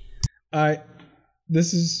gosh.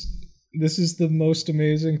 This is the most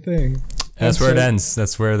amazing thing. That's where it ends.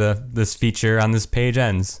 That's where this feature on this page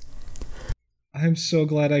ends. I'm so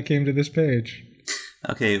glad I came to this page.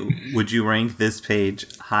 Okay, would you rank this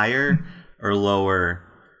page higher or lower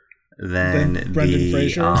than Brendan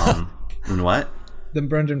Fraser? Than what? Than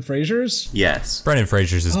Brendan Fraser's? Yes. Brendan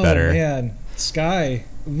Fraser's is better. Oh man. Sky,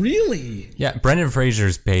 really? Yeah, Brendan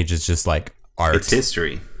Fraser's page is just like art. It's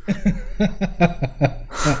history.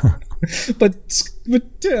 But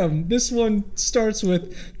Tim, this one starts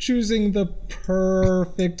with choosing the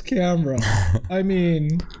perfect camera. I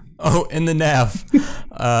mean, Oh, in the nav.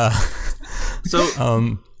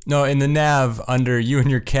 So No, in the nav under you and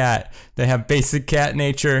your cat, they have basic cat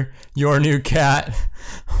nature, your new cat.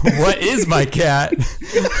 What is my cat?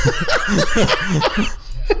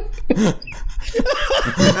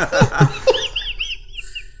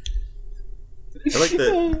 I like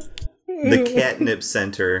the catnip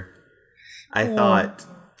center. I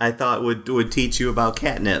thought would teach you about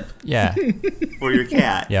catnip Yeah. for your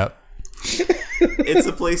cat. Yep. It's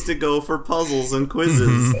a place to go for puzzles and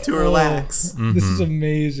quizzes to relax. This is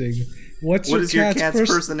amazing. What is your cat's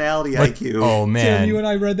personality IQ? Oh, man. Tim, you and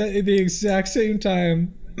I read that at the exact same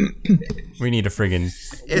time. We need a friggin'...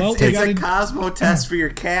 It's a Cosmo test for your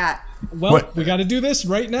cat. Well, What? we got to do this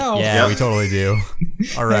right now. Yeah, Yep. we totally do.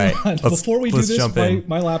 All right. Hang on. Before we do let's this, jump in.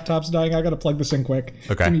 my laptop's dying. I got to plug this in quick.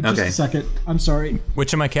 Okay. Give me just Okay. a second. I'm sorry.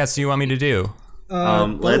 Which of my cats do you want me to do?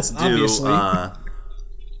 Let's do. obviously.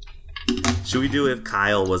 Should we do if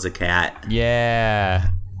Kyle was a cat? Yeah.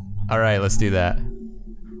 All right, let's do that.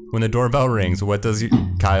 When the doorbell rings, what does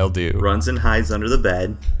Kyle do? Runs and hides under the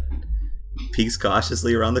bed. Peeks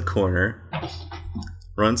cautiously around the corner.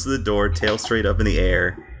 Runs to the door, tail straight up in the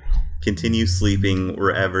air. Continues sleeping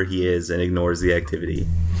wherever he is and ignores the activity.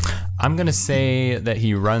 I'm going to say that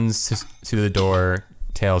he runs to the door,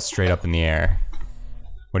 tail straight up in the air.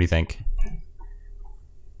 What do you think?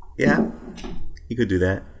 Yeah, he could do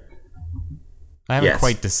that. I haven't Yes.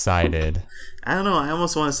 quite decided. I don't know. I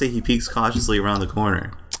almost want to say he peeks cautiously around the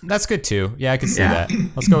corner. That's good too. Yeah, I can see Yeah. that.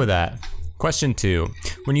 Let's go with that. Question 2.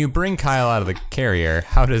 When you bring Kyle out of the carrier,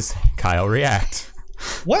 how does Kyle react?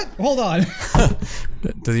 What? Hold on.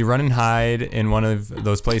 Does he run and hide in one of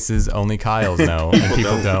those places only Kyle's know and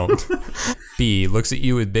people don't? B. Looks at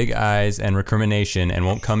you with big eyes and recrimination and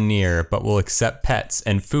won't come near, but will accept pets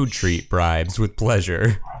and food treat bribes with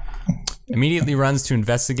pleasure. Immediately runs to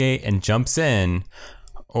investigate and jumps in.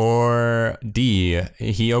 Or D.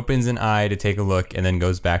 He opens an eye to take a look and then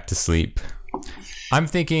goes back to sleep. I'm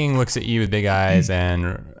thinking looks at you with big eyes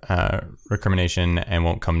and recrimination and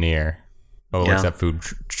won't come near, but will Yeah. accept food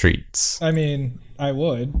treats. I mean, I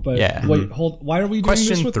would, but Yeah. wait, hold. Why are we doing this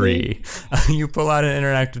Question with 3. You pull out an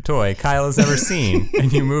interactive toy Kyle has never seen,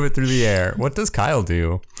 and you move it through the air. What does Kyle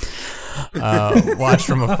do? Watch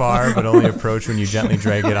from afar, but only approach when you gently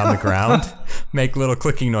drag it on the ground. Make little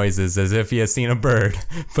clicking noises as if he has seen a bird,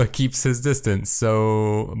 but keeps his distance.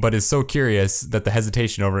 But is so curious that the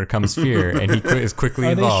hesitation overcomes fear, and he is quickly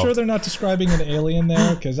Are they involved. sure they're not describing an alien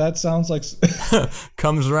there? Because that sounds like.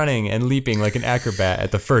 Comes running and leaping like an acrobat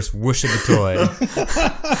at the first whoosh of the toy.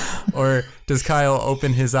 Or does Kyle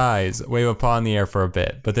open his eyes, wave a paw in the air for a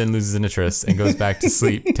bit, but then loses interest and goes back to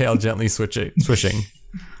sleep, tail gently swishing?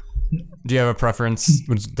 Do you have a preference?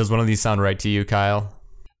 Does one of these sound right to you, Kyle?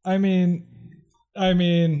 I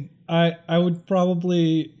would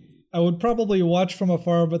probably watch from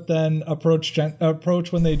afar, but then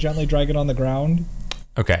approach when they gently drag it on the ground.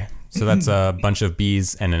 Okay, so that's a bunch of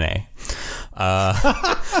B's and an A.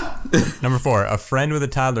 Number 4, a friend with a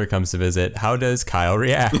toddler comes to visit. How does Kyle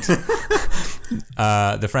react?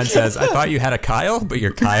 The friend says, I thought you had a Kyle, but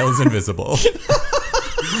your Kyle is invisible.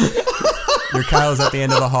 Your Kyle is at the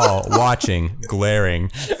end of the hall, watching, glaring,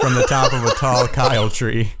 from the top of a tall Kyle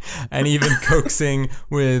tree, and even coaxing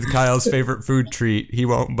with Kyle's favorite food treat. He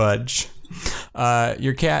won't budge.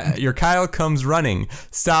 Your Kyle comes running,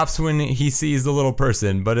 stops when he sees the little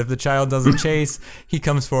person, but if the child doesn't chase, he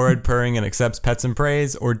comes forward purring and accepts pets and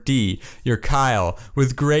praise. Or D, your Kyle,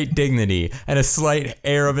 with great dignity and a slight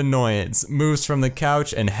air of annoyance, moves from the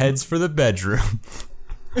couch and heads for the bedroom.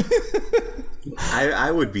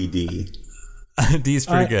 I would be D. D's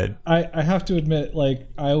pretty good. I have to admit,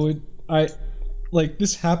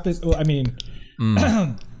 this happened. Well, I mean,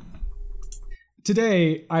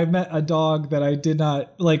 today I met a dog that I did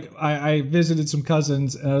not like. I visited some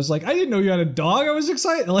cousins and I was like, I didn't know you had a dog. I was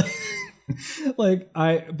excited.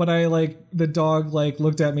 The dog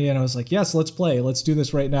looked at me and I was like, yes, let's play. Let's do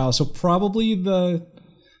this right now. So probably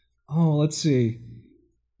let's see.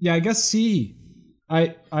 Yeah, I guess C.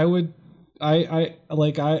 I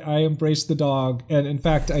embraced the dog, and in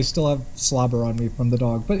fact, I still have slobber on me from the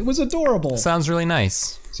dog, but it was adorable. Sounds really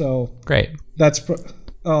nice. So Great.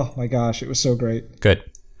 oh my gosh, it was so great. Good.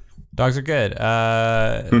 Dogs are good.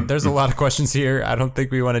 There's a lot of questions here. I don't think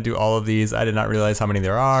we want to do all of these. I did not realize how many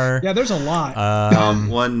there are. Yeah, there's a lot.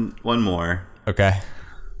 One more. Okay.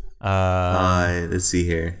 Let's see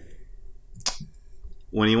here.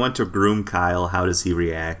 when he went to groom Kyle, how does he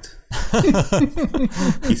react?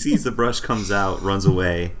 He sees the brush comes out, runs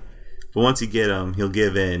away. But once you get him, he'll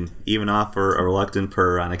give in, even offer a reluctant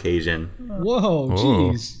purr on occasion. Whoa,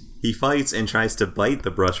 jeez. He fights and tries to bite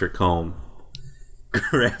the brush or comb.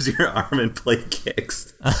 Grabs your arm and play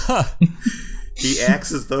kicks. He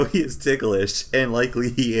acts as though he is ticklish, and likely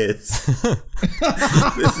he is.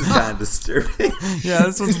 This is kind of disturbing. Yeah,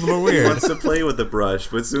 this one's a little He weird. wants to play with the brush,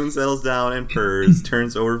 but soon settles down and purrs,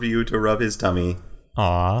 turns over for you to rub his tummy.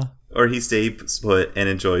 Aw. Or he stays put and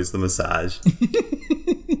enjoys the massage.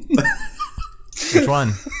 Which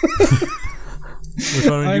one? Which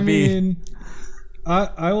one would you be? mean,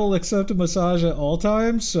 I will accept a massage at all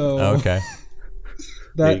times, so... Okay.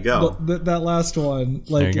 There you go. That last one.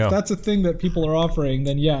 There you Like, go. if that's a thing that people are offering,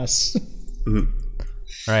 then yes. All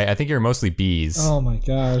right, I think you're mostly bees. Oh my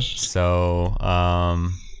gosh. So,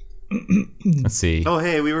 let's see. Oh,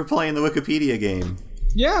 hey, we were playing the Wikipedia game.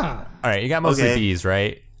 Yeah. All right, you got mostly Okay. bees,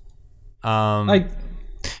 right?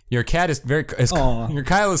 Your cat is Aw. your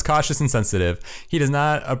Kyle is cautious and sensitive. He does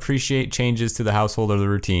not appreciate changes to the household or the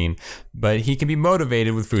routine, but he can be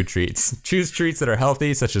motivated with food treats. Choose treats that are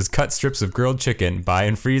healthy, such as cut strips of grilled chicken, buy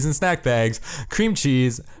and freeze in snack bags, cream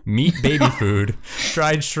cheese, meat baby food,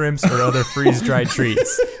 dried shrimps, or other freeze-dried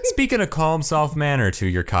treats. Speak in a calm, soft manner to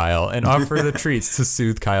your Kyle and offer the treats to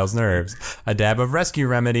soothe Kyle's nerves. A dab of rescue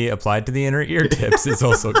remedy applied to the inner ear tips is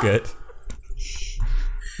also good.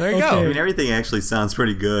 There you Okay. I go. mean, everything actually sounds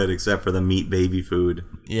pretty good except for the meat baby food.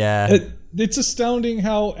 Yeah. It's astounding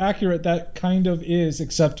how accurate that kind of is,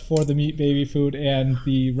 except for the meat baby food and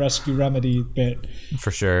the rescue remedy bit. For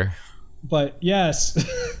sure. But yes,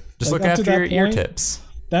 Just like, look up to after your that ear point, tips.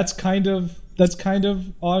 That's kind of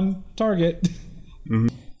on target.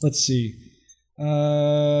 Let's see.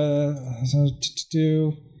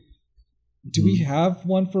 Do we have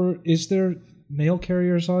one for? Is there mail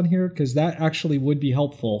carriers on here? Because that actually would be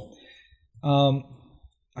helpful.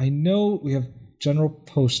 I know we have General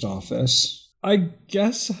Post Office. I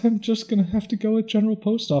guess I'm just gonna have to go with General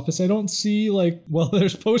Post Office. I don't see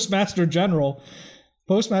there's Postmaster General.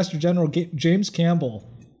 Postmaster General James Campbell.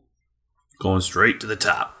 Going straight to the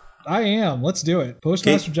top. I am. Let's do it.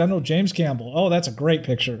 Postmaster General James Campbell. Oh, that's a great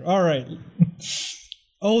picture. All right.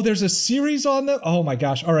 Oh, there's a series on them? Oh my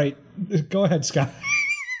gosh. All right. Go ahead, Scott.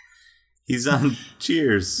 He's on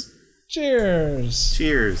Cheers. Cheers.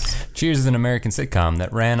 Cheers. Cheers is an American sitcom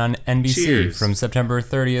that ran on NBC Cheers. from September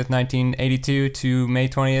 30th, 1982 to May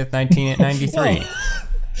 20th,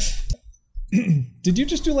 1993. Did you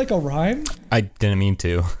just do like a rhyme? I didn't mean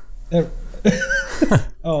to.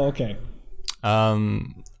 Oh, okay.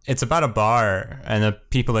 It's about a bar and the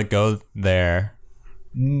people that go there.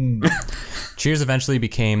 Cheers eventually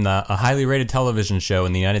became a highly rated television show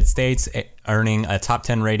in the United States, earning a top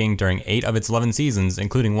 10 rating during 8 of its 11 seasons,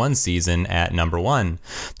 including one season at number 1.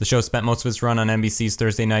 The show spent most of its run on NBC's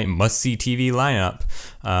Thursday night must-see TV lineup.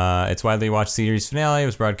 Its widely watched series finale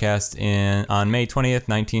was broadcast on May 20th,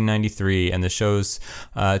 1993, and the show's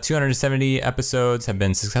 270 episodes have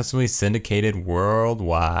been successfully syndicated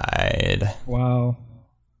worldwide. Wow.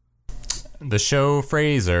 The show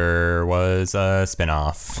Frasier was a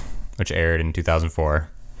spinoff, which aired in 2004.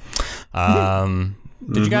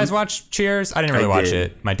 Did you guys watch Cheers? I didn't really watch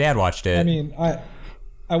did. it. My dad watched it. I mean,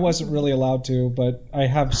 I wasn't really allowed to, but I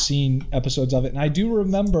have seen episodes of it, and I do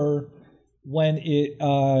remember when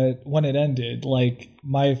it ended. Like,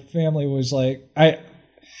 my family was like, that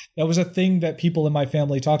was a thing that people in my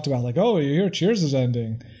family talked about. Like, oh, you hear Cheers is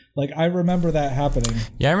ending. Like, I remember that happening.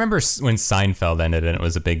 Yeah, I remember when Seinfeld ended and it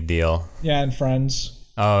was a big deal. Yeah, and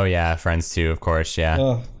Friends. Oh, yeah, Friends too, of course, yeah.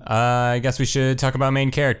 Ugh. I guess we should talk about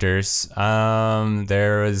main characters.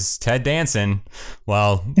 There was Ted Danson.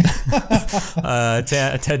 Well,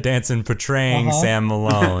 Ted Danson portraying Sam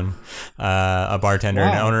Malone, a bartender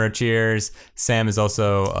and owner of Cheers. Sam is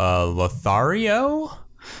also a Lothario?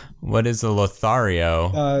 What is a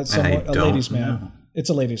Lothario? Somewhat a don't ladies' man. know. It's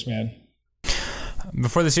a ladies' man.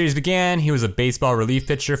 Before the series began, he was a baseball relief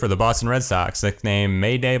pitcher for the Boston Red Sox, nicknamed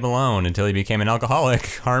Mayday Malone, until he became an alcoholic,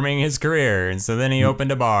 harming his career. And so then he opened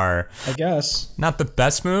a bar. I guess. Not the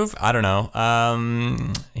best move. I don't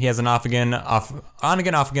know. He has an on-again,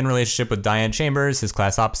 off-again relationship with Diane Chambers, his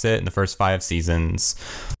class opposite, in the first 5 seasons.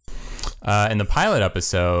 In the pilot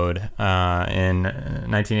episode in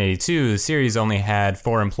 1982, the series only had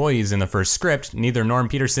 4 employees in the first script. Neither Norm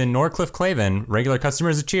Peterson nor Cliff Clavin, regular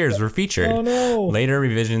customers of Cheers, were featured. Oh, no. Later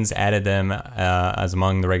revisions added them as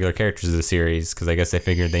among the regular characters of the series, because I guess they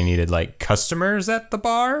figured they needed customers at the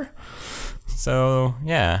bar. So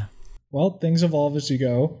yeah. Well, things evolve as you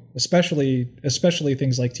go, especially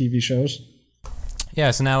things like TV shows.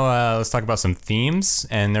 Yeah, so now let's talk about some themes,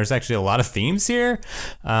 and there's actually a lot of themes here.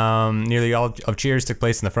 Nearly all of Cheers took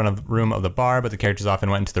place in the front of room of the bar, but the characters often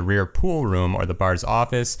went into the rear pool room or the bar's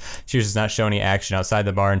office. Cheers does not show any action outside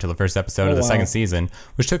the bar until the first episode of the second season,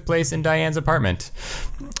 which took place in Diane's apartment.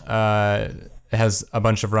 It has a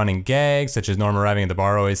bunch of running gags, such as Norm arriving at the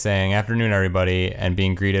bar always saying, "Afternoon, everybody," and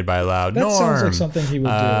being greeted by a loud Norm. That sounds like something he would do.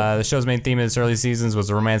 The show's main theme in its early seasons was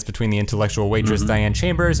a romance between the intellectual waitress Diane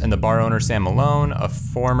Chambers and the bar owner Sam Malone, a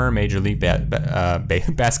former Major League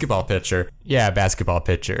basketball pitcher. Yeah, basketball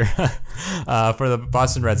pitcher for the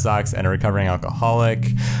Boston Red Sox and a recovering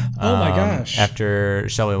alcoholic. Oh my gosh. After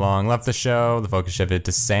Shelley Long left the show, the focus shifted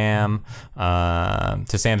to Sam,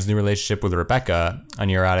 to Sam's new relationship with Rebecca, a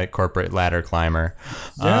neurotic corporate ladder climber.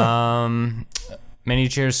 Yeah. Many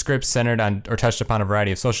Cheers scripts centered on or touched upon a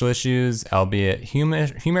variety of social issues, albeit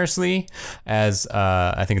humorously. As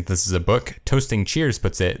I think this is a book, Toasting Cheers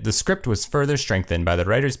puts it, the script was further strengthened by the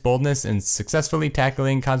writer's boldness in successfully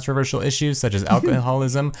tackling controversial issues such as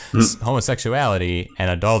alcoholism, homosexuality,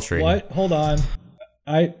 and adultery. What? Hold on.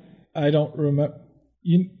 I don't remember.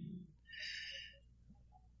 You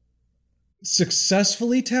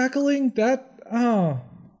successfully tackling that? Oh,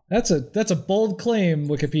 that's a bold claim,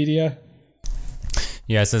 Wikipedia.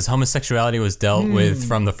 Yeah, it says homosexuality was dealt with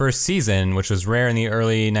from the first season, which was rare in the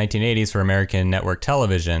early 1980s for American network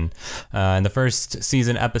television. In the first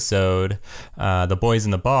season episode, The Boys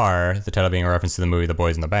in the Bar, the title being a reference to the movie The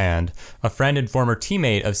Boys in the Band, a friend and former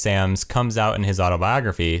teammate of Sam's comes out in his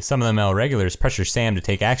autobiography. Some of the male regulars pressure Sam to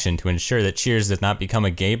take action to ensure that Cheers does not become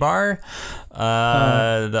a gay bar.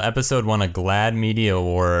 The episode won a GLAAD Media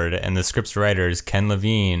Award, and the script's writers, Ken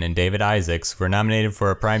Levine and David Isaacs, were nominated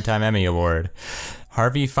for a Primetime Emmy Award.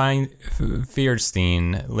 Harvey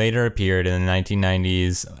Fierstein later appeared in the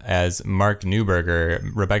 1990s as Mark Newberger,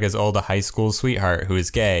 Rebecca's old high school sweetheart who is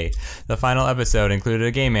gay. The final episode included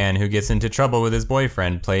a gay man who gets into trouble with his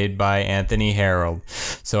boyfriend, played by Anthony Harold.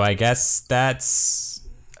 So I guess they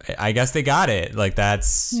got it. Like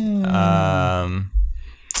that's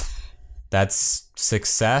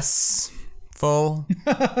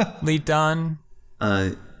successfully done.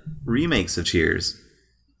 Remakes of Cheers.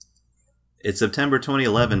 In September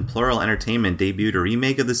 2011, Plural Entertainment debuted a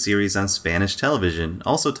remake of the series on Spanish television,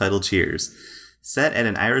 also titled Cheers. Set at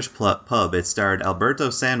an Irish pub, it starred Alberto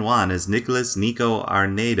San Juan as Nicholas Nico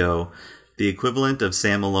Arnedo, the equivalent of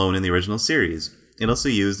Sam Malone in the original series. It also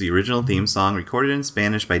used the original theme song recorded in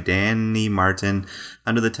Spanish by Danny Martin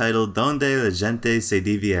under the title Donde la gente se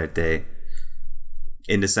divierte.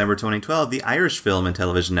 In December 2012, the Irish Film and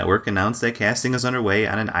Television Network announced that casting is underway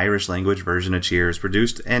on an Irish-language version of Cheers,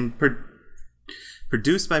 produced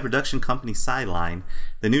by production company Sideline.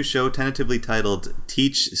 The new show, tentatively titled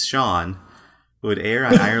Teach Sean, would air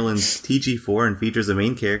on Ireland's TG4 and features a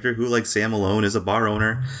main character who, like Sam Malone, is a bar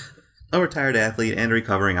owner, a retired athlete, and a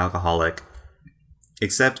recovering alcoholic.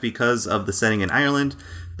 Except because of the setting in Ireland,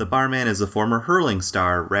 the barman is a former hurling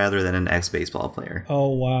star rather than an ex-baseball player.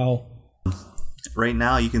 Oh, wow. Right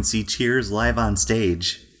now, you can see Cheers live on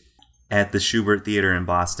stage at the Schubert Theater in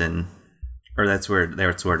Boston. Or that's where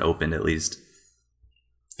it opened, at least.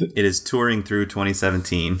 It is touring through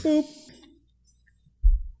 2017. Boop.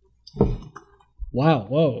 Wow,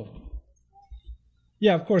 whoa.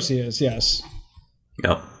 Yeah, of course he is, yes.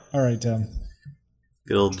 Yep. All right, Tim.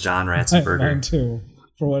 Good old John Ratzenberger. Mine too,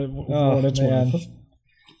 for what it's worth.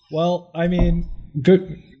 Well, I mean,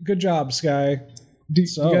 good job, Sky. Do you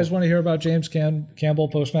guys want to hear about James Campbell,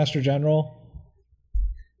 Postmaster General?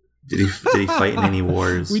 Did he fight in any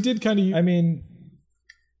wars? We did kind of, I mean...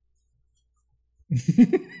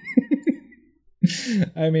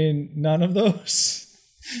 I mean, none of those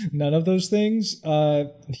things.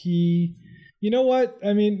 You know what?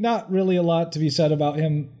 I mean, not really a lot to be said about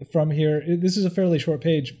him from here. This is a fairly short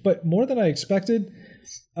page, but more than I expected.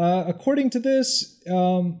 According to this,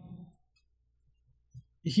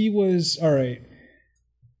 he was, all right.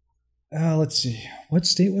 Let's see. What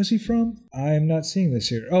state was he from? I'm not seeing this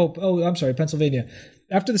here. Oh, I'm sorry, Pennsylvania.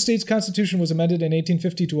 After the state's constitution was amended in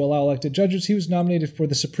 1850 to allow elected judges, he was nominated for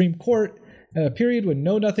the Supreme Court at a period when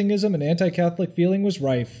know-nothingism and anti-Catholic feeling was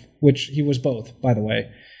rife, which he was both, by the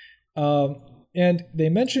way. And they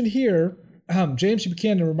mentioned here, James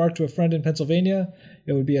Buchanan remarked to a friend in Pennsylvania,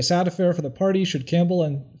 it would be a sad affair for the party should Campbell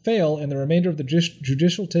fail and the remainder of the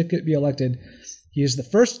judicial ticket be elected. He is the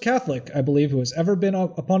first Catholic, I believe, who has ever been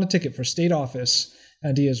upon a ticket for state office,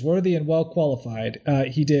 and he is worthy and well qualified.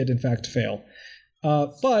 He did, in fact, fail.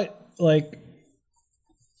 But, like,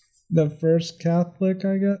 the first Catholic,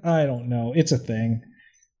 I guess? I don't know. It's a thing.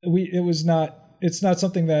 It's not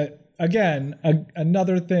something that, again,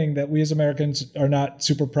 another thing that we as Americans are not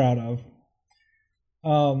super proud of.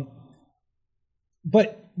 But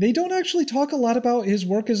they don't actually talk a lot about his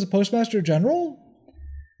work as a Postmaster General.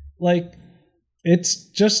 Like, it's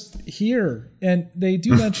just here, and they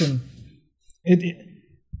do mention it.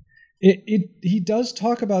 He does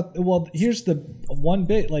talk about, well, here's the one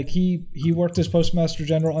bit, like he worked as Postmaster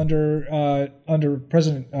General under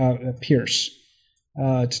President Pierce.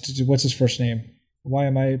 What's his first name? Why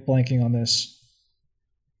am I blanking on this?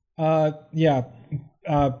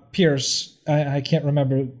 Pierce. I can't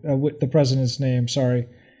remember the president's name, sorry.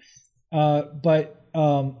 But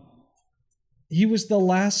he was the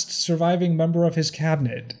last surviving member of his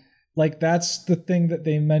cabinet. Like, that's the thing that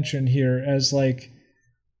they mention here as like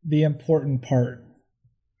the important part.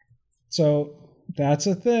 So that's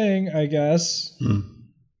a thing, I guess.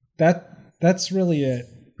 That's really it.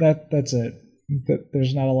 That's it.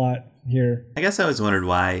 There's not a lot here. I guess I always wondered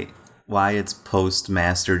why it's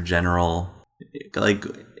Postmaster General. Like,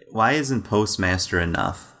 why isn't Postmaster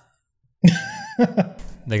enough?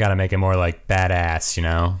 They got to make it more like badass, you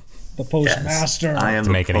know? The Postmaster. Yes, I am to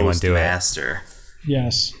the make anyone do it. Postmaster.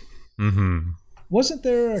 Yes. Mm-hmm. Wasn't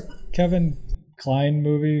there a Kevin Kline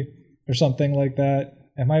movie or something like that?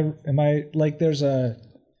 Am I like there's a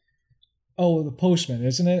The Postman,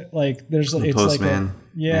 isn't it? Like there's The it's Postman. like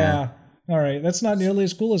yeah. All right, that's not nearly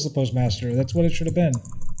as cool as the Postmaster. That's what it should have been.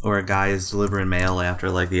 Or a guy is delivering mail after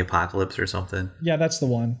like the apocalypse or something. Yeah, that's the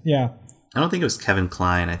one. Yeah. I don't think it was Kevin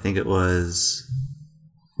Kline. I think it was.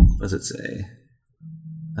 What does it say?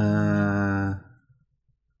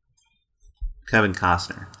 Kevin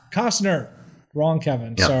Costner. Costner. Wrong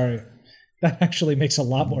Kevin. Yep. Sorry. That actually makes a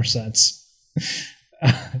lot more sense.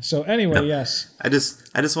 So anyway, yes. I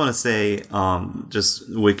just want to say, just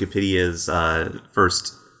Wikipedia's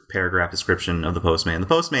first paragraph description of The Postman. The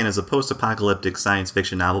Postman is a post-apocalyptic science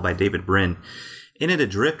fiction novel by David Brin. In it, a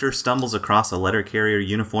drifter stumbles across a letter carrier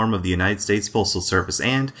uniform of the United States Postal Service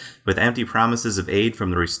and, with empty promises of aid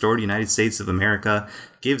from the restored United States of America,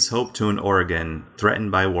 gives hope to an Oregon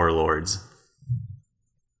threatened by warlords.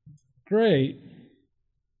 Great.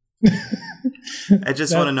 I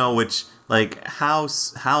just want to know how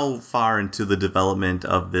far into the development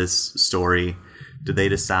of this story did they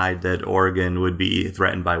decide that Oregon would be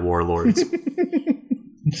threatened by warlords?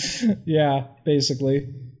 Yeah, basically.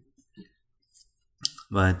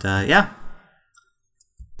 But yeah,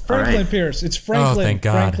 Franklin right. Pierce. It's Franklin. Oh, thank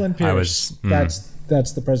God. Franklin Pierce.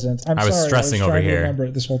 That's the president. I was stressing over trying here. to remember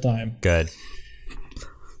it this whole time. Good.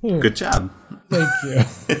 Good job. Thank you.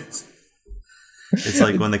 It's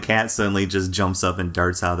like when the cat suddenly just jumps up and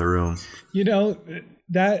darts out of the room. You know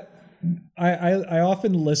that I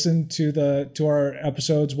often listen to our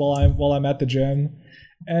episodes while I'm at the gym,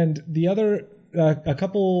 and the other a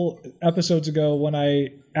couple episodes ago when I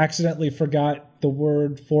accidentally forgot the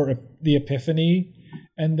word for the Epiphany,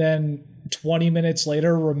 and then 20 minutes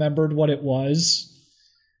later remembered what it was.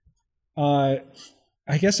 I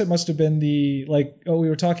guess it must have been we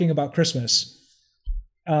were talking about Christmas.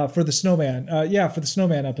 For the snowman, for the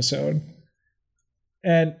snowman episode,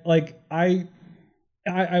 and like I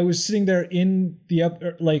was sitting there in the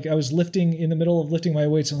I was lifting in the middle of lifting my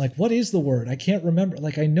weights. And I'm like, what is the word? I can't remember.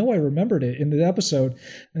 Like I know I remembered it in the episode,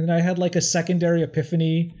 and then I had like a secondary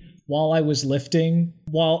epiphany while I was lifting,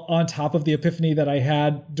 while on top of the epiphany that I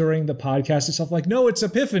had during the podcast itself. Like, no, it's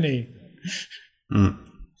Epiphany.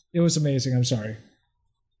 It was amazing. I'm sorry.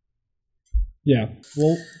 Yeah.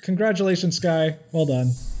 Well, congratulations, Sky. Well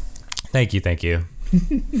done. Thank you.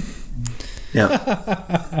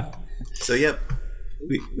 Yep. So, yep.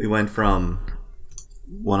 We went from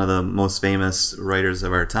one of the most famous writers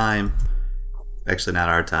of our time, actually not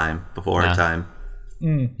our time, before our time,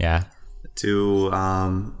 Yeah. to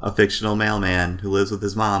a fictional mailman who lives with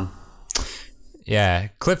his mom. Yeah,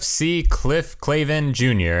 Cliff Clavin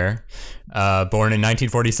Jr., born in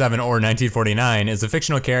 1947 or 1949, is a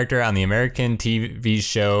fictional character on the American TV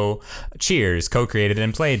show Cheers, co-created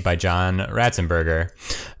and played by John Ratzenberger.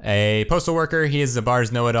 A postal worker, he is the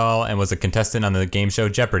bar's know-it-all and was a contestant on the game show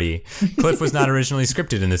Jeopardy! Cliff was not originally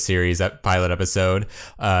scripted in the series pilot episode,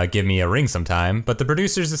 Give Me a Ring Sometime, but the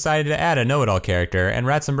producers decided to add a know-it-all character, and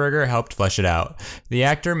Ratzenberger helped flesh it out. The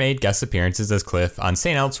actor made guest appearances as Cliff on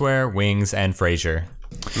St. Elsewhere, Wings, and Frasier.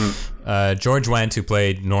 George Wendt, who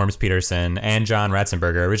played Norms Peterson, and John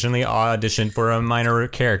Ratzenberger originally auditioned for a minor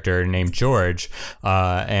character named George,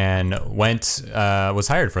 and Wendt was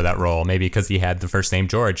hired for that role, maybe because he had the first name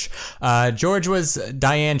George. George was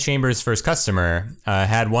Diane Chambers' first customer,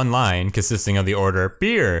 had one line consisting of the order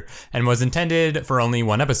beer, and was intended for only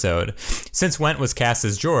one episode. Since Wendt was cast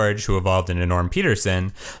as George, who evolved into Norm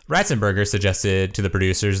Peterson, Ratzenberger suggested to the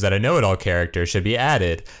producers that a know-it-all character should be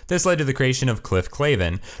added. This led to the creation of Cliff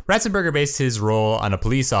Clavin. Ratzenberger Ratzenberger based his role on a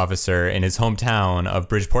police officer in his hometown of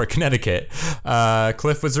Bridgeport, Connecticut.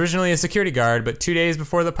 Cliff was originally a security guard, but 2 days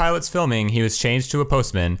before the pilot's filming, he was changed to a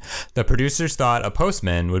postman. The producers thought a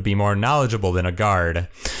postman would be more knowledgeable than a guard.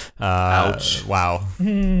 Ouch. Wow.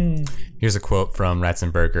 Here's a quote from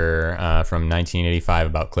Ratzenberger from 1985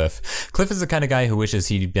 about Cliff. Cliff is the kind of guy who wishes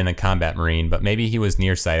he'd been a combat marine, but maybe he was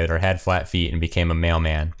nearsighted or had flat feet and became a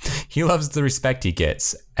mailman. He loves the respect he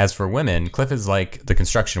gets. As for women, Cliff is like the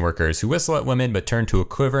construction workers who whistle at women but turn to a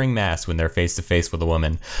quivering mass when they're face to face with a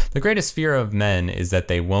woman. The greatest fear of men is that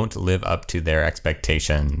they won't live up to their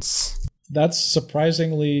expectations. That's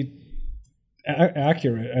surprisingly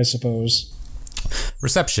accurate, I suppose.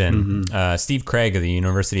 Reception. Steve Craig of the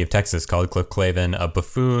University of Texas called Cliff Clavin a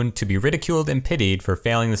buffoon to be ridiculed and pitied for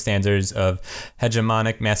failing the standards of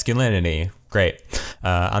hegemonic masculinity. Great.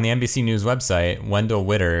 On the NBC News website, Wendell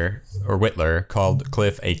Whitler called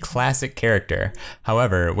Cliff a classic character.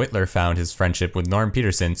 However, Whitler found his friendship with Norm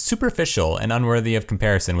Peterson superficial and unworthy of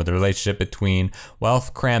comparison with the relationship between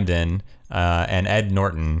Wilf Cramden and Ed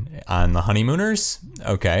Norton on The Honeymooners.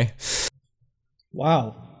 Okay.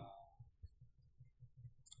 Wow.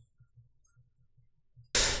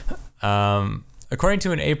 According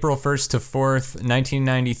to an April 1st to 4th,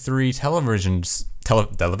 1993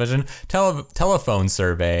 telephone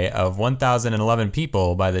survey of 1,011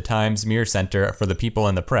 people by the Times Mirror Center for the People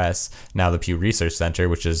and the Press, now the Pew Research Center,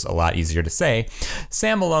 which is a lot easier to say,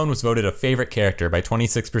 Sam Malone was voted a favorite character by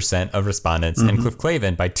 26% of respondents, and Cliff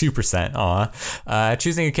Clavin by 2%.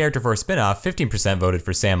 Choosing a character for a spinoff, 15% voted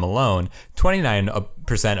for Sam Malone,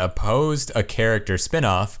 29% opposed a character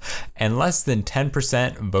spinoff, and less than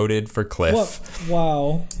 10% voted for Cliff. What?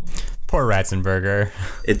 Wow. Poor Ratzenberger.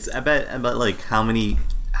 I bet like how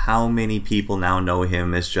many people now know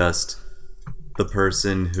him as just the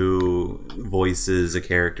person who voices a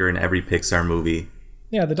character in every Pixar movie.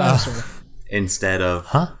 Yeah, the dinosaur. Instead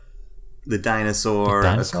of the dinosaur,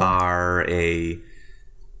 a car,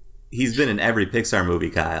 he's been in every Pixar movie,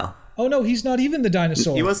 Kyle. Oh no, he's not even the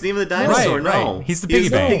dinosaur. He wasn't even the dinosaur, no. Right. He's the piggy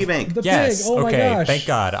bank. Piggy bank. The Yes. pig. Oh okay. my gosh. Thank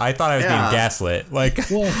God. I thought I was being gaslit. Like,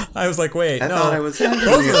 I was like, wait, I no. thought I was both of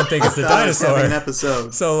them think it's the dinosaur. An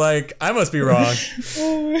episode. So, like, I must be wrong.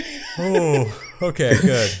 Oh, okay,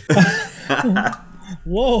 good.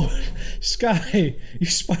 Whoa, Sky, you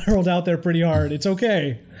spiraled out there pretty hard. It's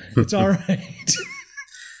okay. It's all right.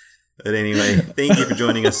 But anyway, thank you for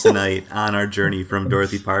joining us tonight on our journey from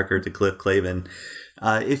Dorothy Parker to Cliff Clavin.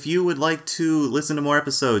 If you would like to listen to more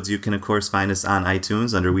episodes, you can, of course, find us on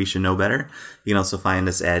iTunes under We Should Know Better. You can also find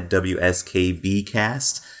us at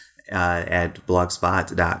WSKBcast at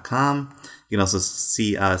blogspot.com. You can also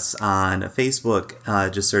see us on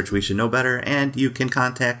Facebook. Just search We Should Know Better. And you can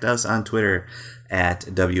contact us on Twitter at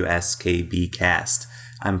WSKBcast.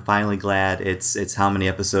 I'm finally glad it's how many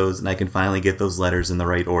episodes, and I can finally get those letters in the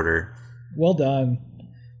right order. Well done.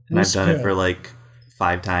 And I've done it for like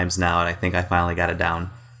 5 times now, and I think I finally got it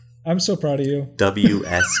down. I'm so proud of you.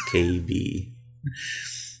 WSKB.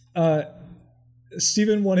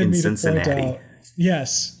 Stephen wanted me Cincinnati. to point out.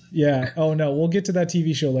 Yes. Yeah. Oh no, we'll get to that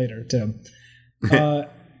TV show later, Tim.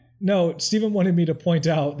 No, Stephen wanted me to point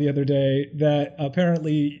out the other day that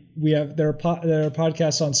apparently there are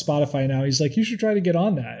podcasts on Spotify now. He's like, you should try to get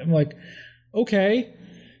on that. I'm like, okay.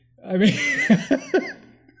 I mean,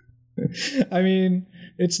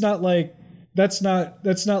 it's not like that's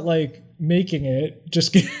not like making it.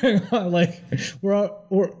 Just like we're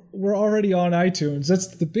already on iTunes. That's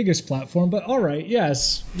the biggest platform. But all right,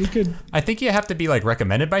 yes, we could. I think you have to be like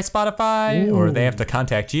recommended by Spotify, or they have to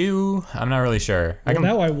contact you. I'm not really sure.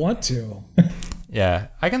 Now I want to. Yeah,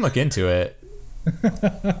 I can look into it.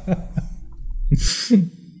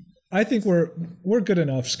 I think we're good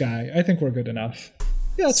enough, Sky. I think we're good enough.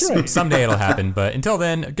 Yeah, that's right. Someday it'll happen, but until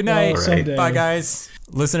then, good night. Someday. Bye, guys.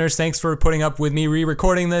 Listeners, thanks for putting up with me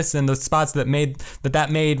re-recording this and the spots that made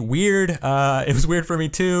weird. It was weird for me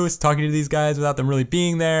too, talking to these guys without them really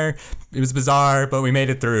being there. It was bizarre, but we made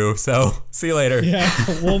it through. So, see you later. Yeah,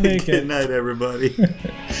 we'll make it. Good night, everybody.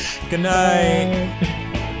 Good night. Bye.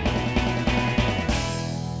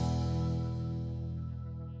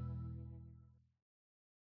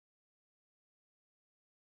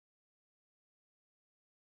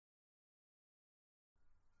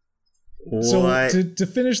 So to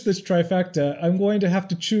finish this trifecta, I'm going to have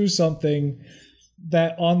to choose something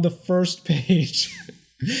that on the first page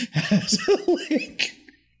has a link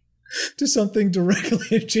to something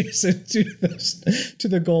directly adjacent to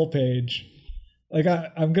the goal page. Like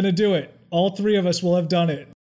I'm going to do it. All 3 of us will have done it.